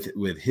so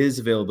with his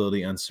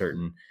availability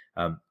uncertain,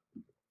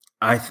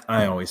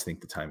 I always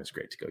think the time is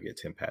great to go get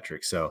Tim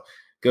Patrick. So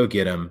go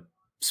get him,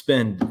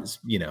 spend,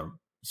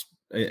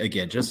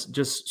 again,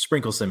 just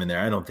sprinkle some in there.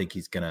 I don't think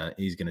he's gonna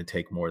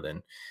take more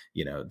than,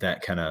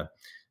 that kind of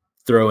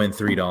throw in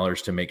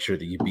 $3 to make sure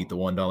that you beat the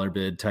 $1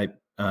 bid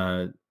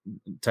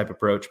type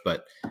approach.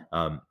 But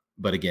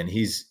again,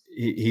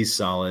 he's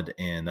solid,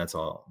 and that's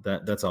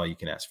all you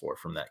can ask for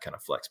from that kind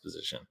of flex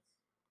position.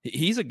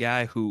 He's a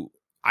guy who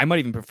I might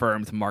even prefer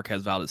him to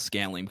Marquez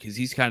Valdes-Scantling, because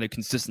he's kind of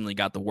consistently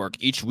got the work.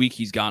 Each week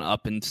he's gone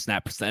up in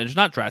snap percentage,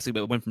 not drastically,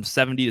 but it went from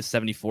 70 to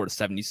 74 to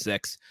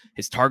 76.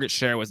 His target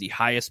share was the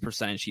highest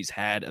percentage he's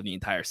had of the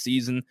entire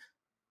season.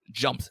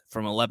 Jumped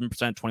from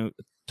 11%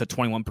 to to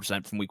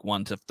 21% from week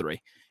 1 to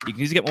 3. He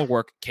needs to get more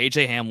work.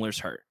 KJ Hamler's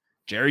hurt.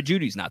 Jerry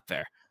Jeudy's not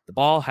there. The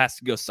ball has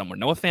to go somewhere.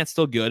 Noah Fant's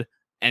still good,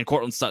 and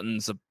Cortland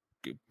Sutton's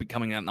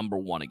becoming that number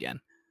 1 again.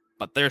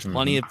 But there's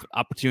plenty of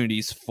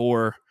opportunities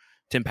for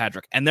Tim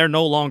Patrick, and they're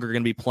no longer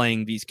going to be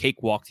playing these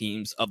cakewalk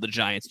teams of the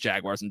Giants,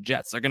 Jaguars, and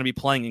Jets. They're going to be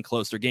playing in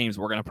closer games.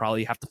 We're going to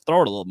probably have to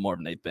throw it a little more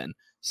than they've been.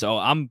 So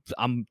I'm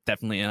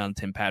definitely in on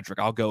Tim Patrick.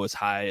 I'll go as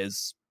high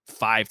as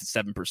 5 to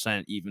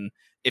 7%, even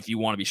if you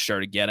want to be sure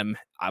to get him.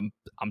 I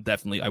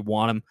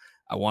want him.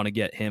 I want to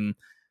get him.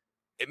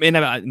 It may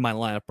not be in my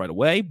lineup right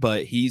away,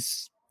 but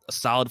he's a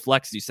solid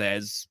flex, as you say.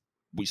 As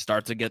we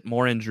start to get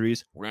more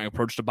injuries, we're going to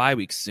approach the bye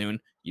week soon.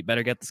 You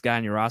better get this guy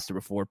on your roster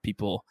before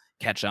people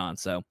catch on.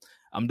 So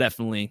I'm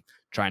definitely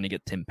trying to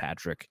get Tim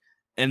Patrick.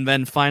 And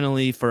then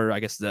finally, for, I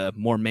guess, the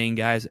more main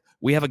guys,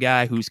 we have a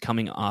guy who's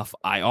coming off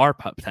IR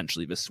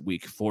potentially this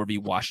week for the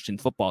Washington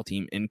football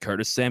team in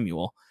Curtis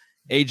Samuel.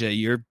 AJ,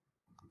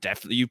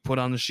 you put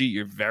on the sheet.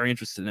 You're very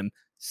interested in him.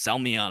 Sell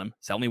me on him.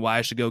 Tell me why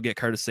I should go get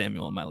Curtis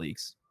Samuel in my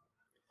leagues.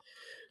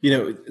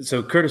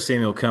 So Curtis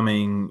Samuel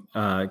coming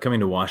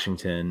to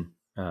Washington,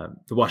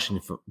 the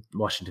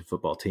Washington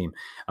football team.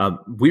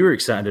 We were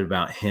excited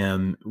about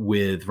him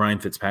with Ryan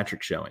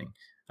Fitzpatrick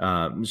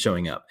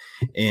showing up,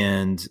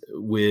 and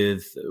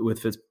with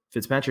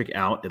Fitzpatrick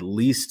out at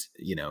least,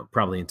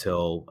 probably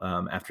until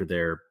after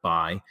their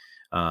bye,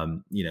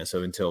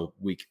 so until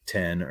week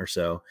 10 or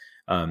so.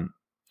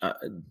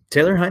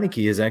 Taylor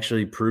Heineke has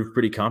actually proved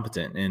pretty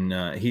competent,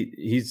 and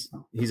he's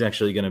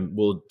actually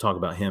we'll talk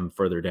about him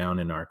further down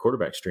in our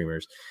quarterback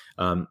streamers.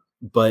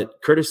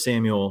 But Curtis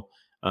Samuel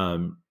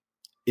I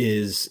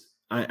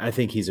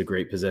think he's a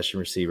great possession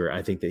receiver.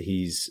 I think that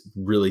he's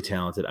really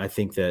talented. I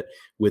think that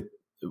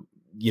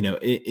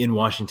in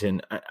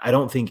Washington, I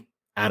don't think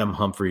Adam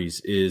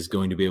Humphries is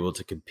going to be able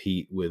to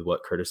compete with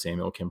what Curtis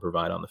Samuel can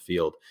provide on the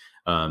field.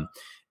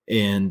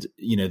 And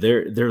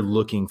they're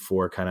looking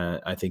for kind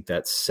of, I think,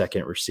 that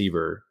second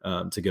receiver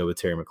to go with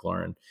Terry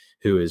McLaurin,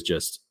 who is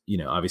just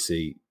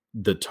obviously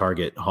the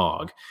target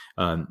hog.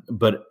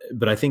 But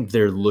I think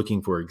they're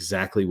looking for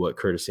exactly what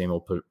Curtis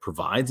Samuel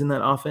provides in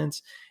that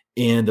offense,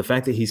 and the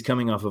fact that he's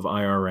coming off of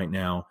IR right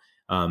now,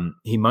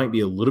 he might be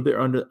a little bit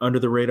under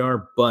the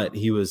radar, but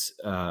he was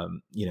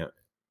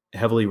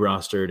heavily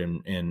rostered,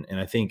 and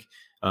I think.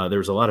 There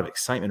was a lot of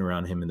excitement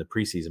around him in the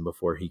preseason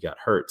before he got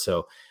hurt.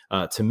 So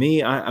to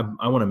me, I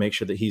want to make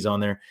sure that he's on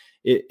there.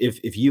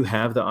 If you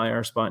have the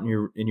IR spot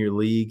in your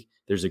league,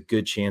 there's a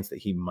good chance that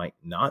he might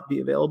not be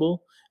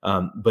available.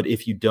 But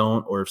if you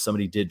don't, or if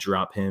somebody did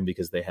drop him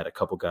because they had a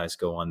couple guys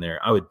go on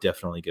there, I would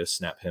definitely go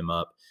snap him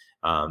up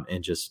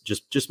and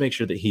just make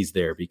sure that he's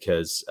there,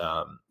 because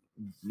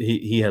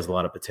he has a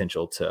lot of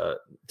potential to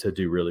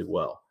do really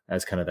well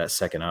as kind of that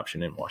second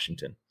option in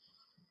Washington.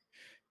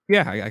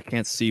 Yeah, I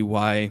can't see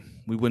why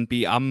we wouldn't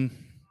be. I'm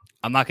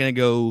not going to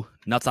go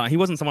nuts on. He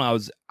wasn't someone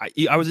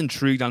I was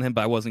intrigued on him,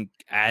 but I wasn't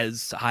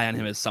as high on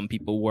him as some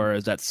people were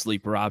as that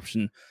sleeper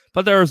option.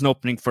 But there was an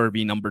opening for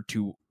the number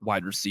 2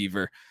 wide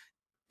receiver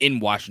in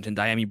Washington.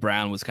 Diami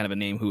Brown was kind of a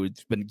name who had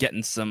been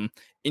getting some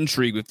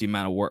intrigue with the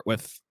amount of work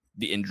with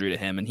the injury to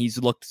him, and he's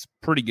looked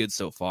pretty good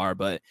so far,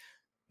 but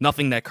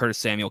nothing that Curtis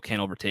Samuel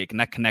can't overtake. And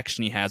that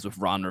connection he has with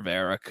Ron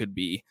Rivera could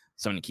be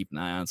something to keep an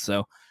eye on.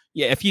 So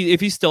yeah, if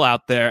he's still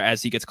out there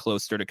as he gets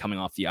closer to coming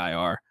off the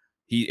IR,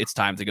 it's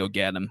time to go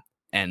get him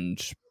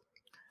and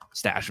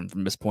stash him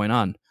from this point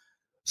on.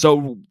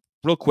 So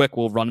real quick,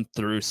 we'll run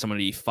through some of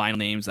the final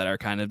names that are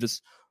kind of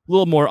just a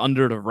little more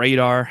under the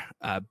radar.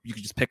 You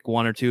can just pick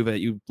 1 or 2 that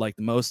you like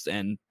the most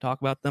and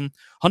talk about them.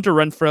 Hunter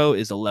Renfrow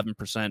is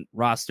 11%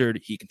 rostered.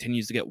 He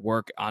continues to get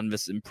work on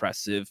this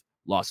impressive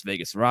Las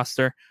Vegas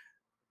roster.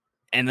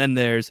 And then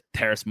there's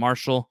Terrace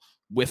Marshall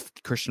with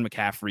Christian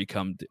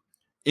McCaffrey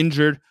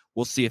injured.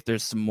 We'll see if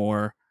there's some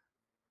more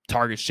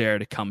target share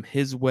to come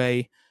his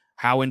way.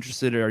 How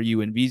interested are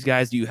you in these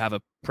guys? Do you have a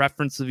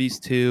preference of these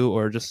two,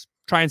 or just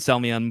try and sell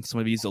me on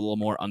some of these a little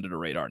more under the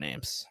radar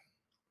names?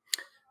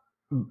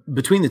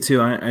 Between the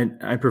two,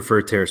 I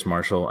prefer Terrace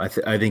Marshall.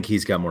 I think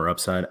he's got more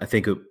upside. I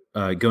think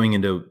going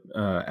into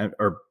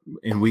or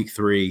in week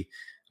 3,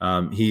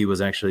 he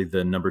was actually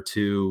the number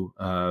 2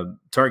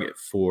 target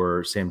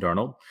for Sam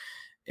Darnold.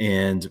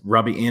 And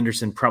Robbie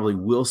Anderson probably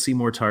will see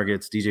more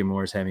targets. DJ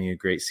Moore is having a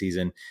great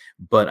season.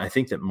 But I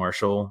think that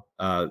Marshall,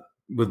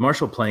 with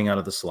Marshall playing out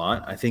of the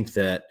slot, I think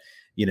that,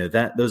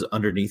 that those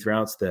underneath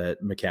routes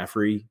that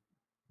McCaffrey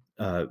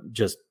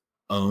just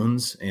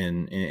owns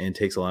and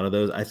takes a lot of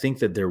those, I think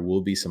that there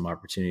will be some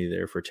opportunity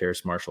there for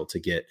Terrace Marshall to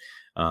get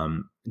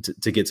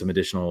to get some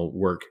additional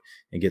work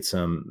and get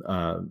some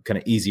kind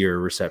of easier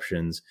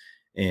receptions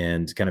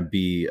and kind of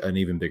be an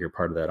even bigger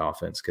part of that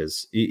offense.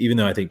 Because even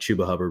though I think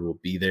Chuba Hubbard will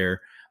be there,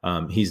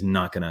 he's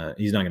not gonna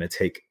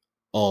take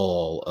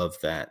all of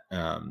that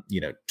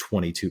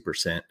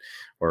 22%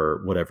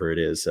 or whatever it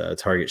is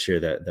target share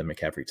that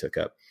McCaffrey took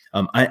up.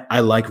 I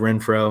like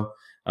Renfrow.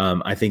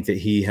 I think that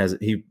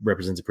he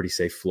represents a pretty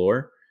safe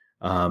floor,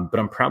 but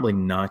I'm probably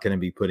not going to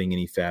be putting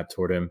any fab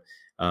toward him.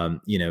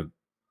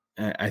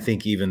 I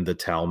think even the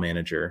towel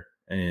manager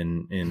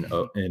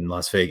in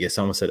Las Vegas.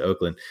 I almost said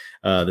Oakland.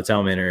 The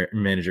talent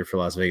manager for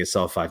Las Vegas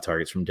saw 5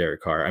 targets from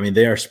Derek Carr. I mean,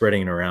 they are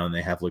spreading it around.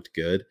 They have looked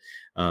good.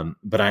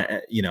 But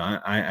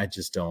I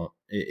just don't.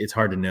 It's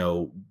hard to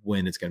know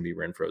when it's going to be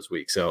Renfro's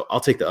week. So I'll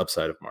take the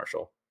upside of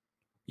Marshall.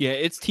 Yeah,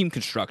 it's team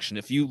construction.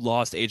 If you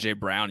lost AJ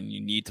Brown and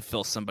you need to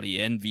fill somebody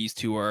in, these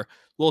two are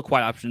little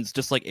quiet options,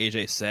 just like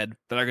AJ said,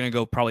 that are going to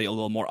go probably a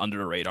little more under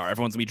the radar.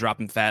 Everyone's going to be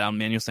dropping fat on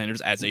Manuel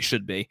Sanders, as they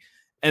should be,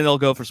 and they'll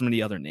go for some of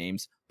the other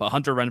names. But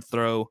Hunter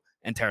Renfrow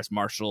and Terrace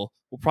Marshall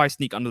will probably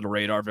sneak under the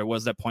radar. There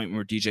was that point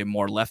where DJ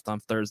Moore left on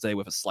Thursday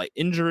with a slight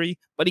injury,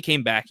 but he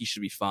came back. He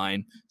should be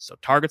fine. So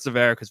targets are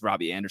there because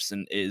Robbie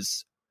Anderson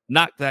is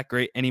not that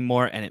great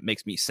anymore, and it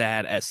makes me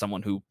sad as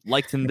someone who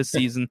liked him this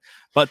season.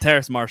 But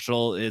Terrace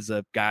Marshall is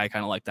a guy I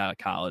kind of liked out of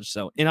college,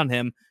 so in on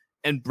him.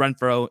 And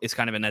Renfrow is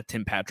kind of in that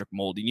Tim Patrick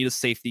mold. You need a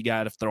safety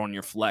guy to throw on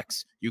your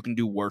flex. You can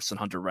do worse than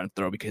Hunter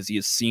Renfrow because he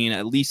has seen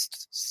at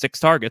least 6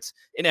 targets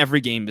in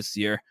every game this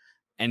year,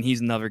 and he's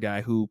another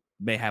guy who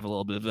may have a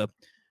little bit of a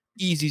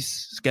easy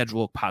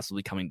schedule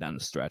possibly coming down the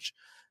stretch.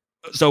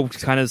 So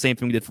kind of the same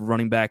thing we did for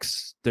running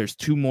backs. There's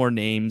 2 more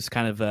names,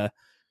 kind of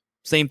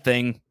same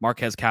thing,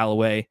 Marquez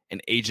Callaway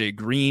and AJ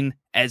Green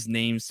as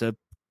names to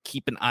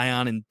keep an eye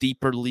on in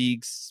deeper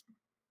leagues.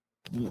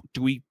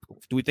 Do we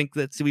think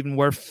that's even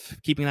worth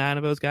keeping an eye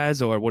on those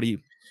guys, or what are you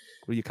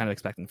kind of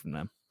expecting from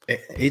them?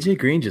 AJ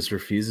Green just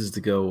refuses to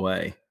go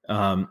away.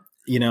 I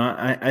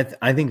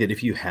think that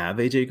if you have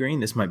AJ Green,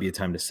 this might be a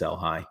time to sell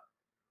high.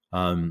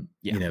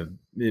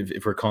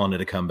 If we're calling it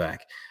a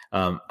comeback,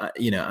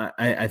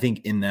 I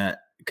think in that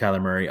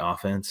Kyler Murray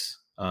offense,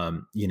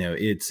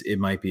 it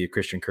might be a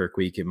Christian Kirk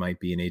week. It might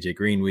be an AJ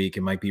Green week.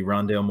 It might be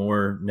Rondale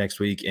Moore next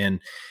week. And,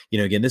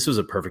 again, this was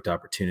a perfect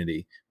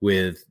opportunity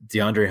with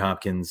DeAndre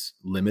Hopkins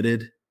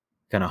limited,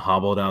 kind of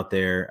hobbled out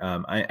there.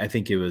 I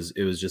think it was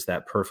just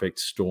that perfect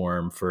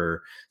storm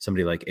for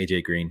somebody like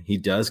AJ Green. He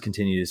does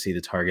continue to see the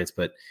targets,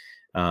 but,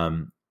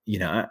 I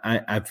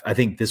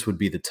think this would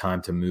be the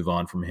time to move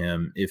on from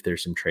him if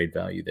there's some trade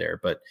value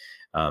there. But,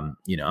 I'm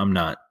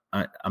not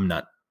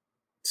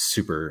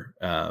super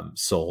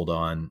sold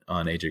on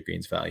AJ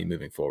Green's value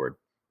moving forward.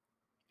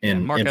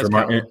 And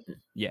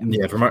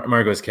for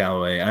Marquez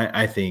Callaway,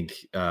 I think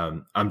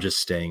I'm just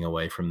staying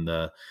away from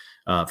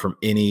from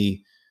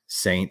any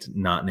Saint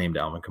not named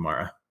Alvin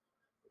Kamara.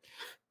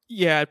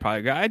 Yeah,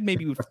 I'd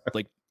maybe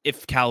like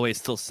if Callaway's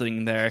still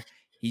sitting there,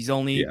 he's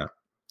got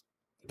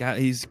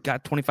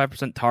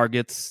 25%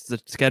 targets. The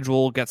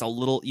schedule gets a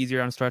little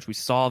easier on the stretch. We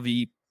saw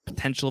the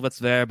potential that's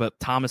there, but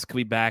Thomas could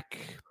be back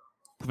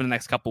within the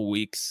next couple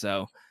weeks.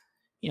 So,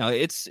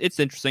 it's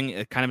interesting.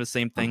 It's kind of the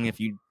same thing. If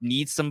you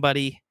need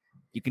somebody,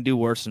 you can do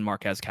worse than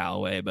Marquez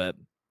Callaway. But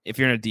if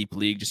you're in a deep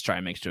league, just try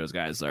and make sure those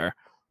guys are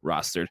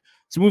rostered.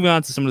 So moving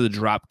on to some of the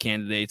drop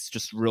candidates,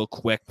 just real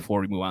quick before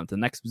we move on to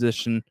the next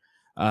position.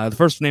 The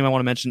first name I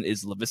want to mention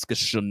is Laviska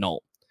Shenault.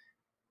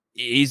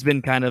 He's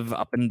been kind of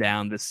up and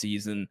down this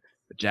season.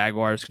 The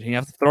Jaguars continue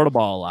to have to throw the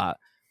ball a lot,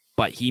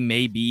 but he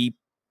may be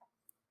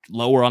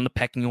lower on the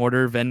pecking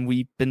order than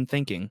we've been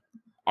thinking.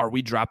 Are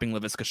we dropping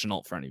Laviska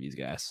Shenault for any of these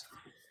guys?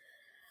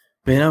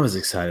 Man, I was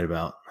excited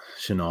about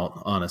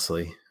Shenault,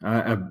 honestly.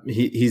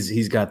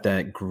 He's got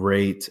that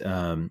great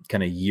kind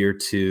of year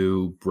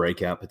 2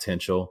 breakout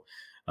potential.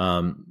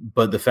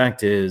 But the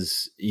fact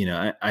is,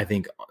 I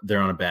think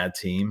they're on a bad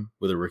team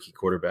with a rookie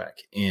quarterback,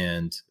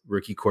 and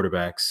rookie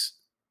quarterbacks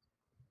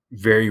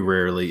very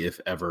rarely,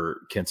 if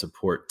ever, can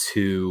support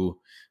 2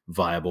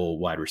 viable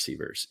wide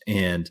receivers.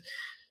 And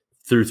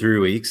through 3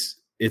 weeks,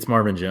 it's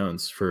Marvin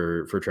Jones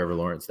for Trevor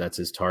Lawrence. That's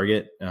his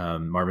target.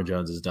 Marvin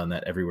Jones has done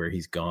that everywhere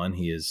he's gone.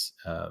 He has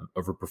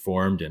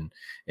overperformed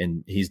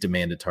and he's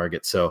demanded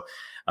targets. So,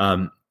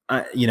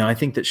 I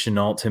think that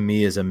Shenault to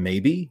me is a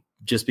maybe,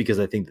 just because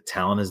I think the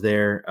talent is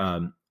there.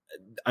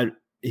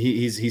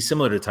 He's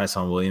similar to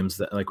Tyson Williams,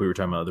 that, like we were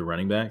talking about other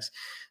running backs,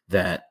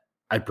 that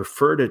I'd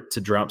prefer to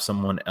drop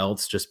someone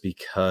else just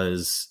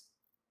because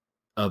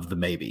of the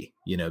maybe,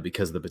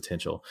 because of the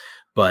potential.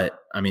 But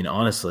I mean,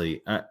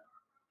 honestly,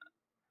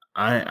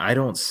 I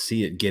don't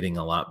see it getting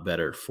a lot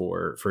better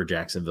for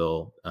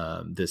Jacksonville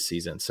this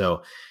season.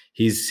 So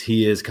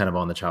he is kind of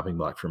on the chopping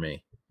block for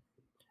me.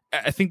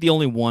 I think the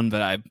only one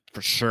that I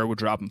for sure would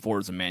drop him for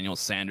is Emmanuel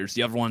Sanders.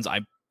 The other ones,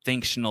 I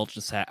think Shenault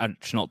just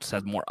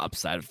has more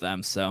upside of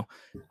them. So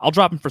I'll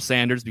drop him for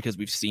Sanders because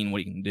we've seen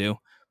what he can do.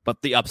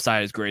 But the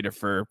upside is greater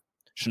for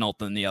Shenault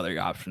than the other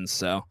options.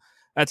 So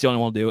that's the only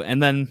one I'll do.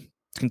 And then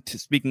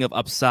speaking of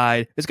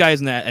upside, this guy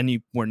isn't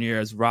anywhere near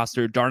as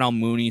rostered. Darnell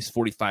Mooney's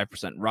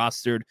 45%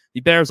 rostered.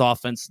 The Bears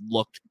offense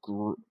looked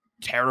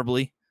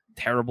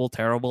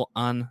terrible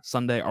on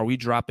Sunday. Are we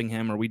dropping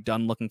him? Are we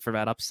done looking for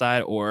that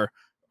upside, or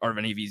are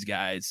any of these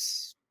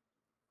guys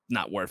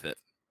not worth it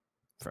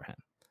for him?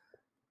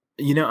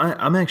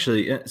 I'm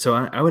actually, so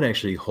I would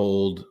actually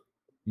hold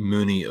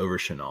Mooney over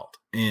Shenault.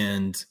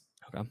 And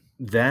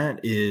that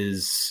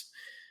is,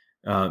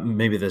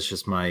 maybe that's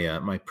just my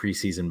my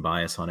preseason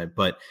bias on it,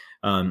 but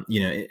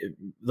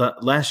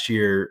last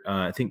year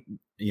I think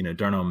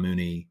Darnell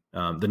Mooney,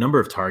 the number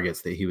of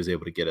targets that he was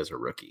able to get as a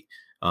rookie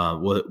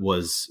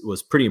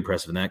was pretty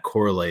impressive, and that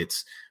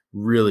correlates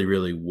really,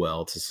 really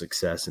well to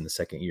success in the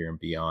second year and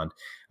beyond.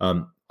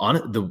 On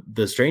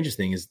the strangest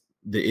thing is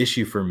the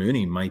issue for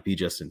Mooney might be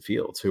Justin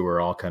Fields, who we're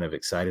all kind of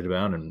excited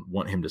about and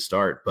want him to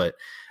start. But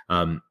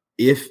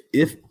if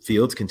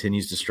Fields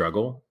continues to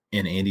struggle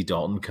and Andy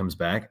Dalton comes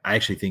back, I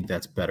actually think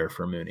that's better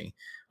for Mooney,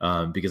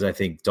 because I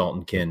think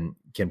Dalton can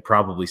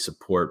probably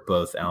support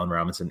both Allen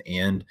Robinson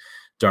and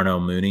Darnell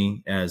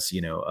Mooney as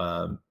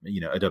a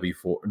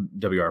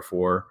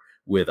WR4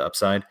 with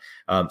upside.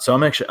 So I'm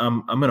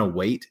going to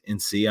wait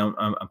and see.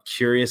 I'm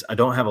curious. I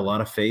don't have a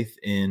lot of faith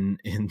in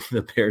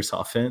the Bears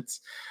offense.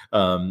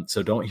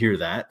 So don't hear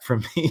that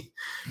from me,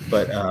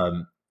 but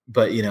I'm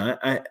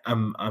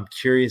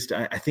curious.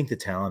 I think the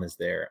talent is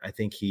there. I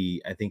think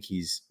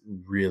he's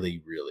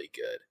really, really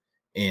good.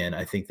 And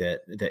I think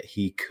that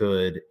he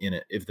could,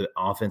 if the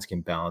offense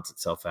can balance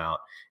itself out,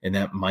 and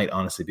that might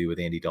honestly be with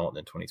Andy Dalton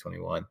in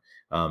 2021,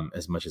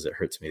 as much as it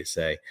hurts me to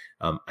say,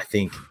 I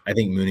think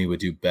Mooney would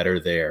do better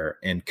there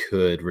and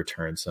could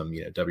return some,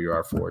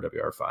 WR4,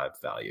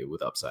 WR5 value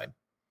with upside.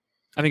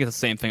 I think it's the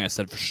same thing I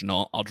said for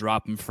Shenault. I'll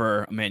drop him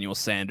for Emmanuel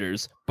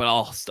Sanders, but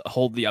I'll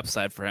hold the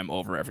upside for him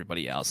over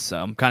everybody else.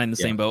 So I'm kind of in the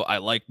same boat. I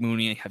like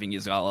Mooney. I think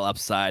he's got a little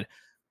upside,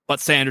 but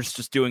Sanders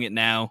just doing it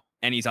now,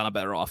 and he's on a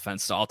better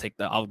offense. So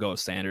I'll go with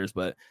Sanders,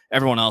 but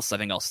everyone else, I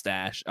think I'll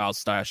stash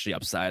the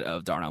upside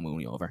of Darnell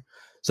Mooney over.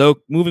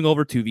 So moving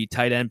over to the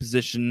tight end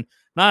position,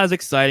 not as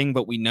exciting,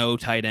 but we know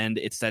tight end,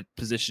 it's that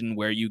position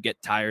where you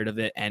get tired of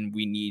it and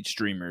we need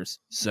streamers.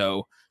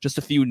 So just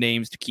a few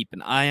names to keep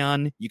an eye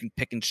on. You can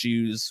pick and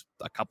choose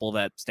a couple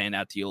that stand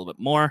out to you a little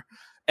bit more.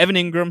 Evan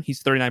Ingram,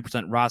 he's 39%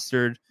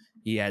 rostered.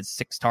 He had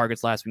 6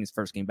 targets last week, his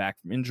first game back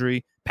from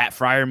injury. Pat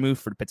Freiermuth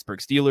for the Pittsburgh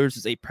Steelers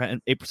is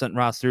 8%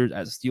 rostered.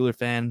 As a Steeler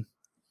fan,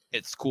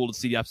 it's cool to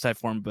see the upside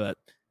for him, but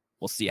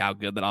we'll see how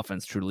good that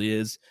offense truly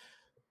is.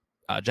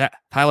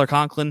 Tyler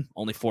Conklin,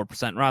 only 4%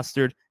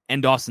 rostered.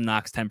 And Dawson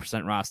Knox, 10%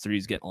 rostered.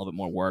 He's getting a little bit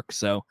more work.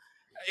 So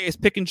I guess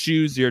pick and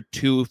choose your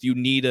two. If you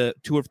need a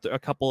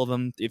couple of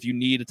them, if you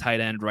need a tight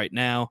end right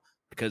now,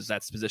 because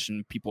that's the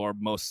position people are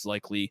most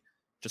likely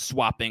just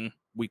swapping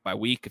week by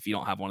week if you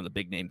don't have one of the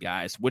big name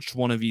guys. Which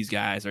one of these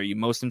guys are you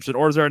most interested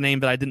in? Or is there a name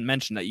that I didn't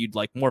mention that you'd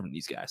like more than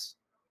these guys?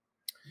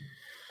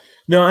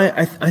 No,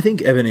 I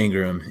think Evan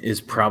Ingram is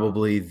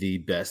probably the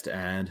best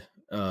ad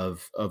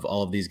of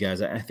all of these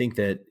guys. I think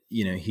that,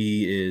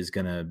 he's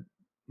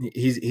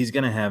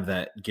gonna have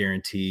that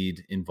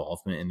guaranteed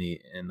involvement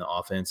in the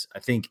offense. I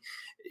think,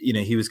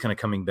 he was kind of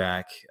coming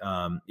back.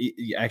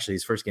 Actually,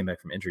 his first game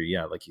back from injury,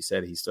 like you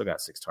said, he's still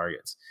got 6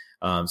 targets.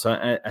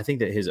 So I think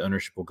that his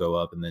ownership will go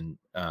up, and then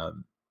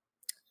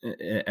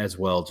as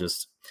well,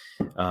 just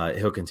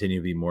he'll continue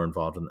to be more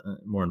involved in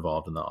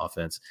the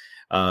offense.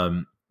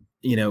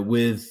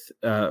 With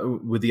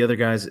the other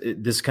guys,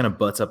 this kind of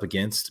butts up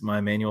against my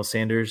Emmanuel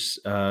Sanders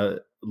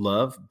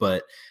love,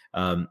 but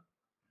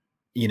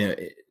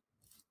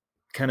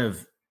kind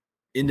of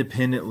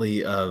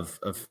independently of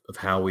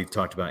how we've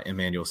talked about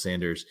Emmanuel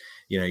Sanders,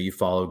 you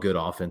follow good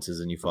offenses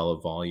and you follow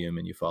volume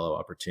and you follow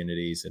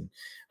opportunities. And,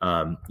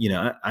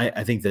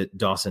 I think that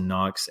Dawson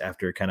Knox,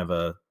 after kind of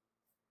a,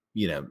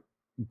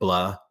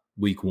 blah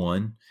week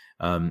 1,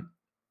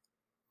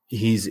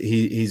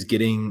 he's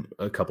getting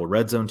a couple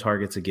red zone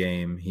targets a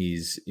game.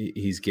 He's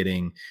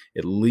getting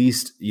at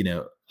least,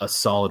 a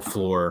solid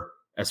floor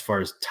as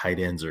far as tight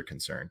ends are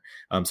concerned.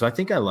 So I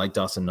think I like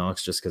Dawson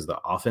Knox just because of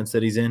the offense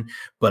that he's in,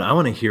 but I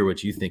want to hear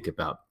what you think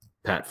about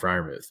Pat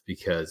Freiermuth,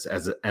 because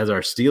as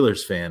our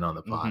Steelers fan on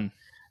the pod,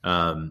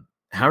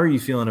 how are you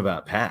feeling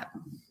about Pat?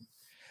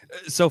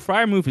 So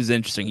Freiermuth is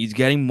interesting. He's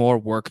getting more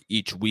work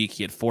each week.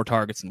 He had 4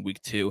 targets in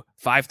week 2,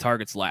 5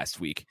 targets last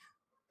week.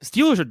 The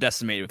Steelers are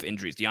decimated with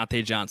injuries.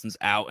 Deontay Johnson's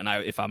out, and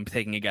if I'm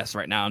taking a guess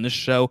right now on this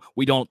show,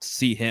 we don't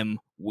see him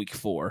week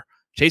 4.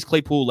 Chase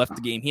Claypool left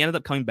the game. He ended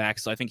up coming back,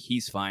 so I think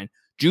he's fine.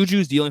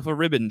 Juju's dealing with a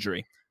rib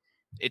injury.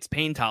 It's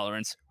pain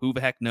tolerance. Who the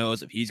heck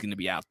knows if he's going to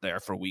be out there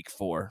for week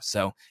 4?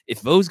 So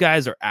if those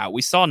guys are out,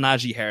 we saw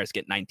Najee Harris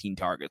get 19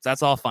 targets.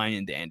 That's all fine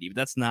and dandy, but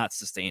that's not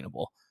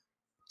sustainable.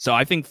 So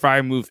I think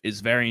Freiermuth is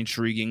very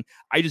intriguing.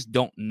 I just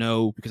don't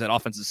know, because that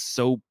offense is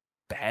so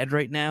bad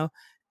right now,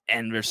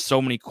 and there's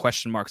so many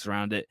question marks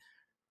around it.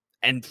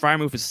 And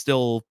Freiermuth is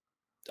still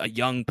a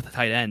young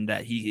tight end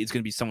that he is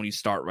going to be someone you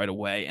start right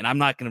away. And I'm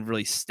not going to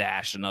really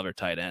stash another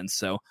tight end.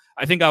 So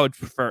I think I would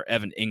prefer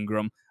Evan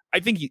Ingram.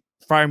 I think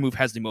Freiermuth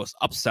has the most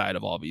upside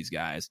of all these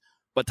guys,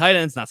 but tight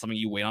end's not something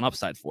you wait on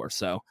upside for.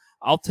 So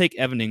I'll take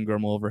Evan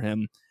Ingram over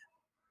him.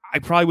 I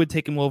probably would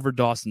take him over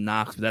Dawson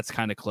Knox, but that's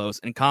kind of close.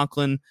 And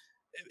Conklin,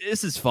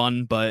 this is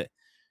fun, but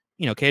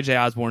KJ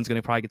Osborne's going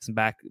to probably get some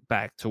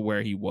back to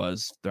where he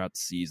was throughout the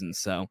season.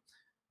 So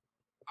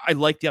I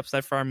like the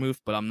upside Freiermuth,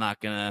 but I'm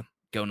not going to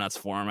go nuts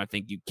for him. I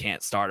think you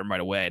can't start him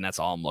right away, and that's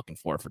all I'm looking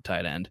for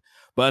tight end.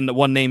 But the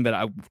one name that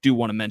I do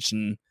want to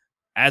mention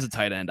as a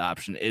tight end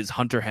option is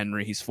Hunter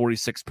Henry. He's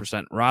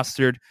 46%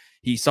 rostered.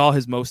 He saw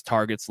his most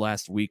targets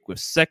last week with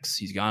 6.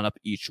 He's gone up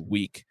each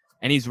week,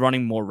 and he's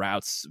running more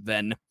routes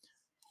than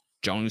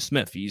Jonnu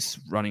Smith, he's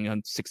running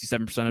on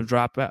 67% of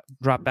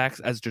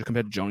dropbacks as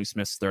compared to Jonnu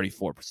Smith's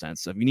 34%.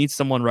 So if you need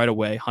someone right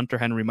away, Hunter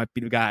Henry might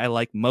be the guy I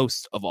like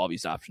most of all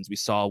these options. We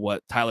saw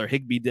what Tyler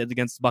Higbee did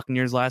against the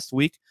Buccaneers last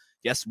week.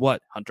 Guess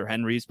what? Hunter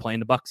Henry is playing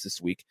the Bucs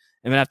this week.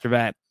 And then after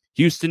that,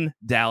 Houston,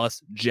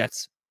 Dallas,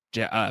 Jets,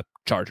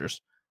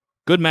 Chargers.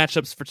 Good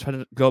matchups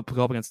for go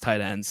up against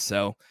tight ends.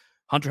 So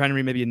Hunter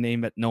Henry may be a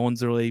name that no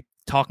one's really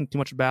talking too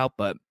much about,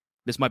 but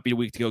this might be the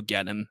week to go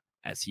get him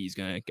as he's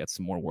going to get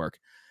some more work.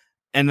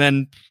 And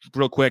then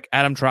real quick,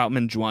 Adam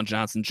Troutman, Juwan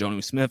Johnson,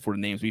 Jonnu Smith were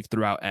the names we've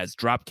threw out as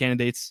drop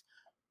candidates.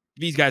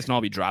 These guys can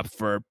all be dropped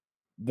for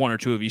one or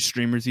two of these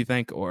streamers, you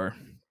think, or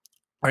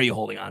are you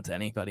holding on to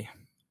anybody?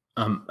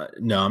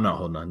 No, I'm not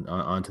holding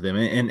on to them.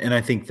 And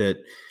I think that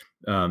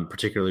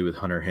particularly with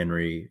Hunter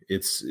Henry,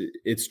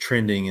 it's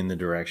trending in the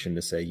direction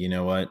to say, you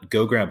know what,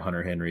 go grab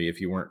Hunter Henry if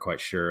you weren't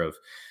quite sure of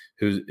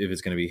if it's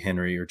going to be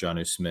Henry or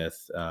Jonnu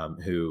Smith,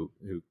 who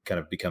kind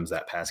of becomes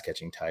that pass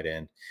catching tight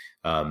end.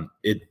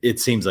 It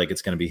seems like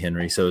it's going to be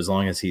Henry. So as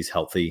long as he's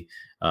healthy,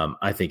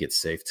 I think it's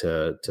safe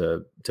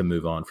to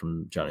move on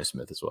from Jonnu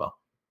Smith as well.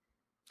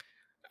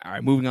 All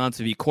right, moving on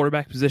to the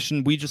quarterback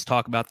position. We just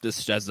talked about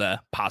this as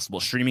a possible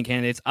streaming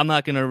candidates. I'm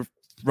not going to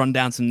run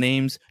down some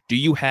names. Do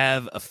you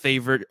have a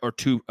favorite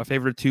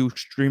two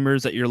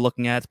streamers that you're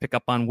looking at to pick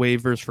up on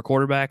waivers for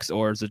quarterbacks,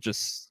 or is it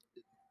just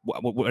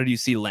what do you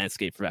see the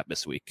landscape for that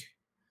this week?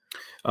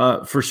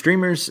 For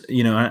streamers,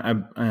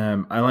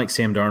 I like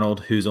Sam Darnold,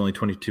 who's only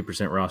 22%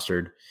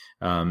 rostered.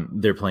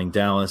 They're playing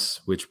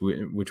Dallas, which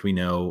we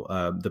know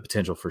the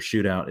potential for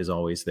shootout is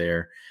always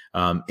there,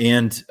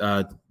 and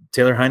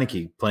Taylor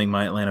Heineke playing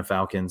my Atlanta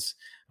Falcons.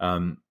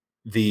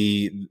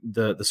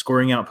 The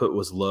scoring output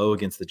was low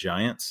against the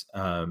Giants,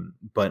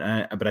 but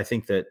I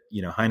think that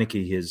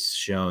Heineke has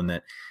shown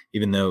that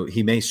even though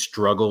he may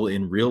struggle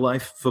in real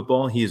life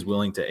football, he is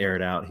willing to air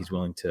it out. He's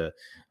willing to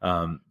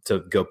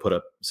go put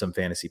up some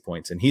fantasy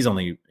points, and he's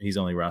only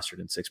rostered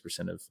in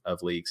 6%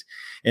 of leagues,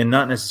 and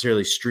not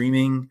necessarily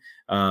streaming.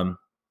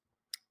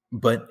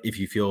 But if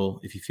you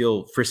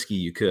feel frisky,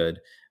 you could.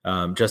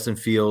 Justin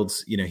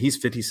Fields,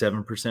 he's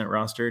 57%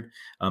 rostered.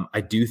 I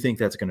do think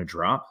that's going to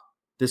drop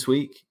this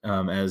week,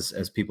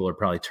 as people are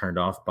probably turned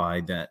off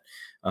by that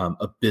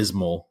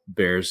abysmal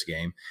Bears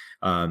game.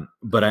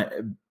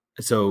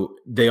 So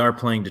they are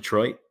playing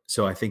Detroit.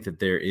 So I think that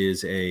there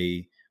is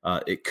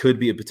it could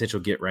be a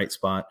potential get right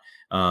spot.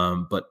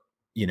 But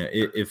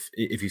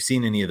if you've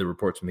seen any of the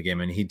reports from the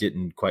game, and he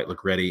didn't quite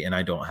look ready, and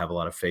I don't have a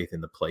lot of faith in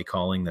the play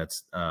calling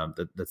that's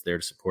there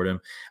to support him.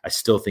 I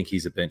still think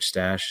he's a bench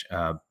stash,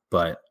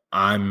 but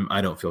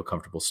I don't feel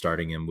comfortable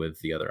starting him with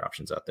the other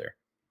options out there.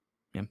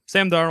 Yeah.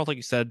 Sam Darnold, like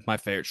you said, my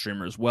favorite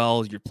streamer as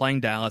well. You're playing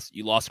Dallas.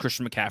 You lost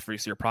Christian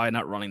McCaffrey, so you're probably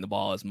not running the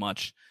ball as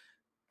much.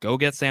 Go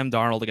get Sam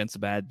Darnold against a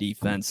bad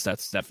defense.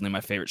 That's definitely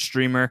my favorite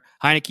streamer.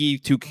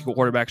 Heineke, 2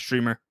 quarterback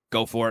streamer.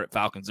 Go for it.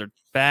 Falcons are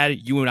bad.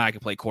 You and I can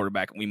play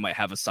quarterback, and we might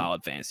have a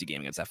solid fantasy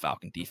game against that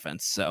Falcon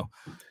defense. So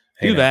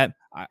do that.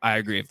 I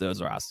agree if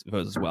those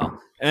as well.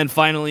 And then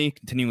finally,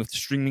 continuing with the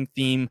streaming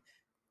theme,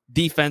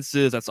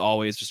 defenses. That's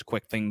always just a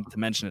quick thing to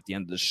mention at the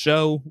end of the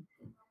show.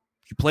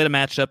 If you play the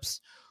matchups,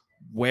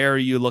 where are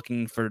you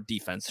looking for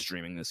defense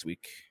streaming this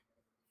week?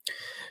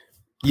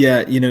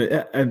 Yeah,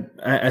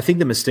 I think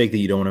the mistake that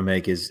you don't want to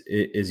make is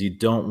you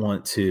don't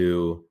want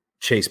to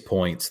chase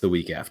points the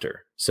week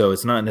after. So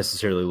it's not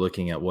necessarily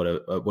looking at what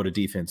a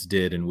defense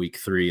did in week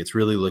 3. It's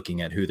really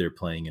looking at who they're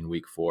playing in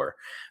week 4.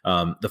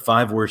 The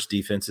 5 worst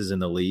defenses in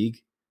the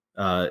league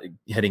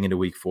heading into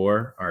week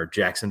 4 are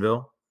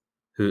Jacksonville,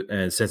 who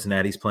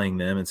Cincinnati's playing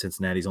them, and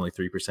Cincinnati's only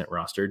 3%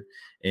 rostered,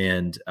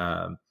 and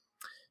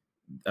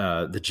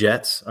the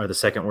Jets are the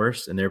second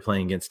worst, and they're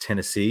playing against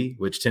Tennessee,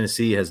 which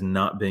Tennessee has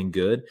not been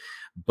good,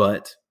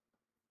 but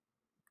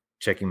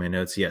checking my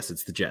notes, yes,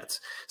 it's the Jets.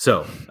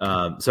 So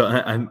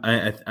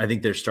I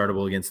think they're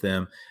startable against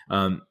them.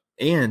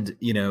 And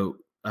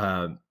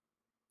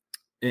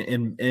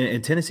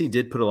Tennessee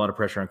did put a lot of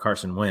pressure on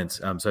Carson Wentz.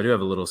 So I do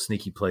have a little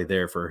sneaky play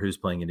there for who's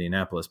playing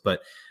Indianapolis,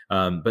 but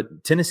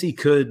Tennessee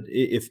could,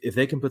 if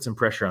they can put some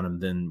pressure on him,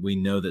 then we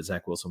know that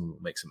Zach Wilson will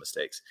make some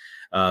mistakes.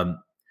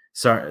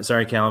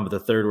 Sorry, Callum, but the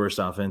third worst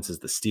offense is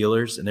the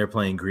Steelers, and they're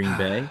playing Green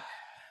Bay,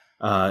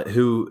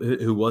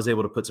 who was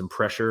able to put some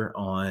pressure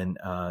on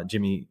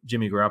Jimmy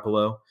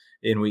Garoppolo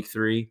in week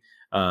 3.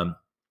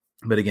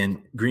 But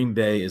again, Green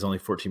Bay is only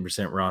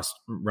 14%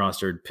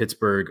 rostered.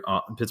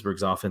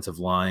 Pittsburgh's offensive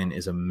line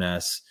is a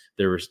mess.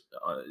 There was,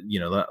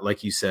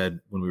 like you said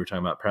when we were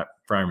talking about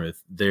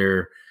Freiermuth,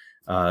 their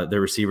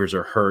receivers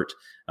are hurt.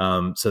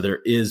 So there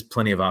is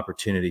plenty of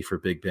opportunity for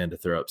Big Ben to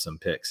throw up some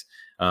picks.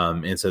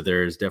 And so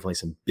there's definitely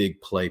some big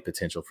play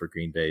potential for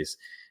Green Bay's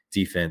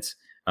defense.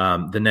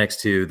 The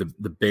next two,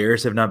 the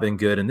Bears have not been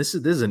good. And this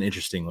is an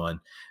interesting one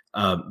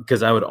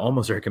because I would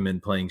almost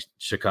recommend playing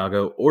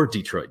Chicago or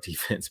Detroit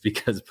defense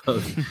because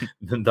both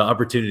the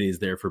opportunity is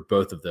there for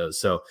both of those.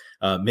 So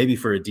maybe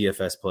for a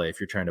DFS play, if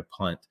you're trying to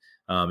punt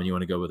and you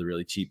want to go with a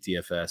really cheap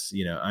DFS,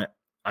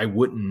 I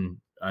wouldn't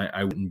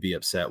be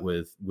upset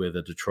with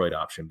a Detroit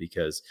option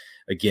because,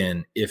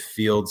 again, if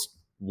Fields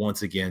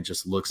once again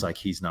just looks like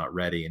he's not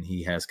ready, and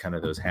he has kind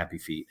of those happy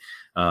feet.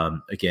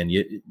 Again,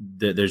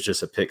 there's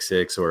just a pick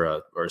six or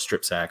a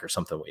strip sack or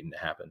something waiting to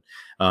happen.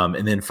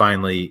 And then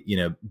finally,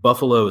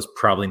 Buffalo is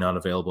probably not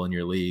available in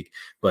your league,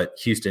 but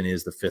Houston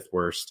is the 5th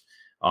worst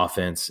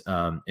offense.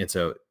 And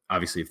so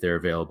obviously if they're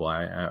available,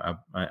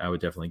 I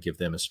would definitely give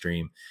them a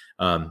stream.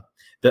 Calvin,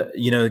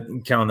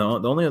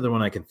 the only other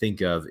one I can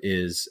think of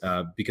is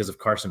because of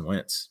Carson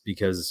Wentz,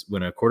 because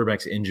when a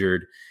quarterback's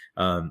injured,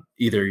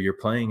 either you're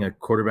playing a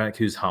quarterback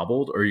who's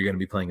hobbled or you're going to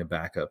be playing a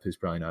backup who's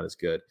probably not as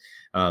good.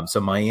 So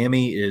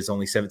Miami is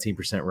only 17%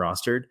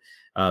 rostered.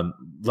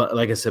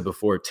 Like I said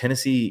before,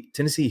 Tennessee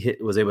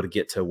was able to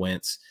get to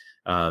Wentz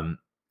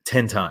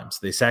 10 times.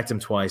 They sacked him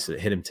twice. It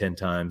hit him 10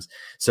 times.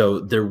 So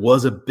there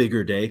was a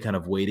bigger day kind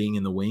of waiting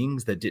in the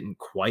wings that didn't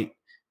quite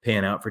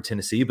pan out for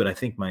Tennessee, but I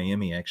think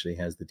Miami actually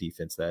has the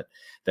defense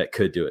that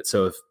could do it.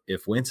 So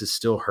if Wentz is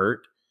still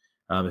hurt,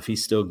 if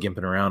he's still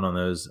gimping around on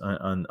those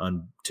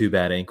on 2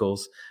 bad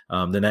ankles,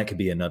 then that could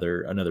be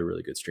another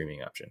really good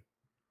streaming option.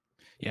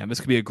 Yeah,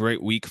 this could be a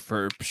great week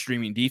for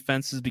streaming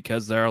defenses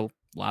because there are a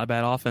lot of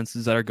bad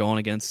offenses that are going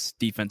against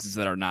defenses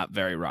that are not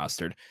very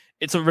rostered.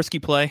 It's a risky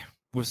play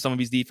with some of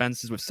these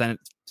defenses, with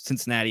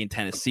Cincinnati and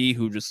Tennessee,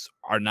 who just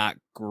are not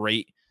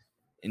great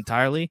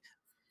entirely,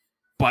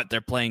 but they're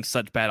playing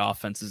such bad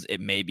offenses,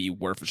 it may be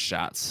worth a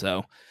shot.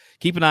 So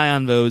keep an eye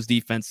on those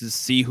defenses.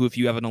 See if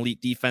you have an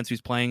elite defense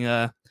who's playing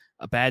a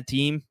bad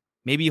team,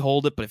 maybe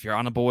hold it. But if you're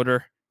on a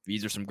border,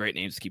 these are some great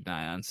names to keep an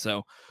eye on.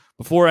 So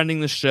before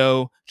ending the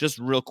show, just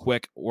real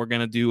quick, we're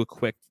going to do a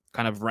quick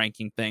kind of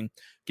ranking thing.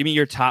 Give me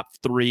your top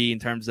 3 in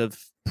terms of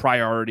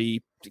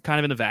priority, kind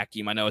of in a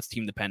vacuum. I know it's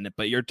team dependent,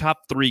 but your top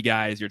 3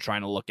 guys you're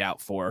trying to look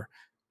out for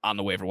on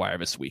the waiver wire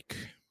this week,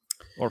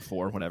 or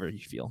 4, whatever you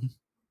feel.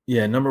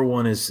 Yeah, number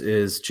 1 is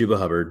Chuba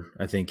Hubbard.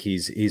 I think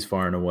he's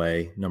far and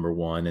away number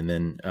 1, and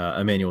then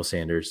Emmanuel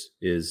Sanders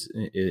is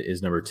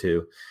number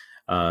 2.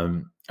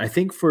 I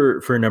think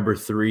for number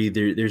 3,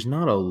 there's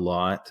not a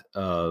lot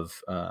of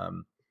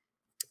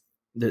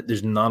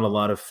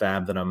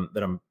fab that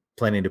I'm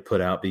planning to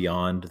put out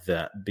beyond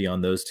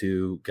those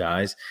 2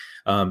 guys.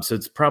 So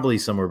it's probably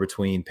somewhere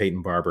between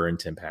Peyton Barber and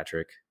Tim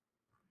Patrick.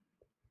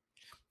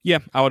 Yeah,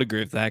 I would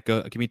agree with that.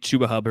 Give me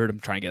Chuba Hubbard. I'm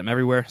trying to get him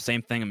everywhere.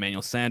 Same thing,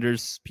 Emmanuel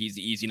Sanders. He's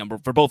the easy number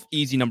for both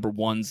easy number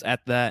 1s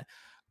at that.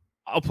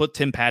 I'll put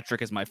Tim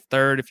Patrick as my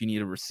 3rd if you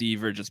need a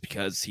receiver, just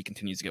because he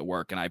continues to get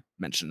work, and I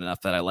mentioned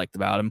enough that I liked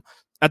about him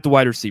at the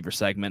wide receiver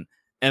segment.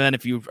 And then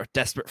if you are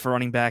desperate for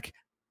running back,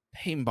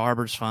 Peyton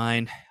Barber's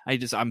fine.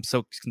 I'm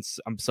so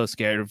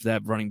scared of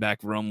that running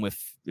back room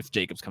if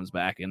Jacobs comes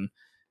back, and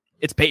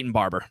it's Peyton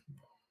Barber,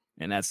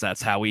 and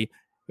that's how we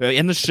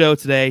end the show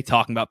today,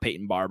 talking about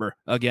Peyton Barber.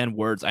 Again,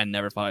 words I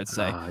never thought I'd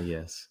say.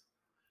 Yes.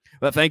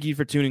 But thank you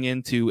for tuning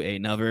in to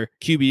another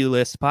QB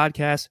List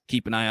podcast.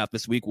 Keep an eye out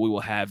this week. We will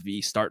have the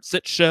Start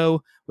Sit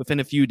show within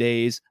a few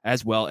days,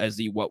 as well as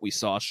the What We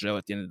Saw show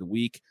at the end of the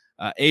week.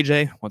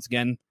 AJ, once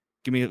again,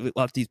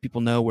 let these people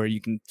know where you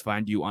can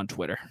find you on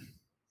Twitter.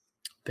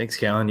 Thanks,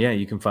 Callan. Yeah,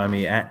 you can find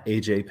me at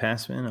AJ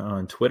Passman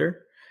on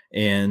Twitter,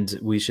 and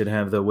we should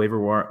have the waiver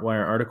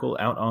wire article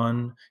out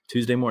on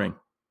Tuesday morning.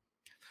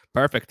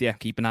 Perfect. Yeah,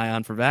 keep an eye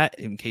on for that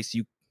in case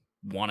you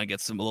want to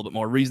get a little bit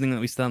more reasoning that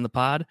we said on the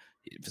pod.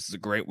 This is a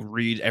great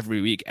read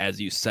every week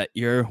as you set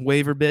your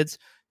waiver bids.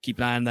 Keep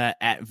an eye on that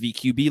at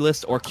VQB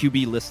List or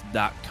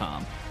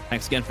QBList.com.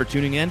 Thanks again for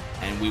tuning in,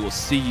 and we will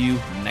see you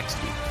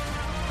next week.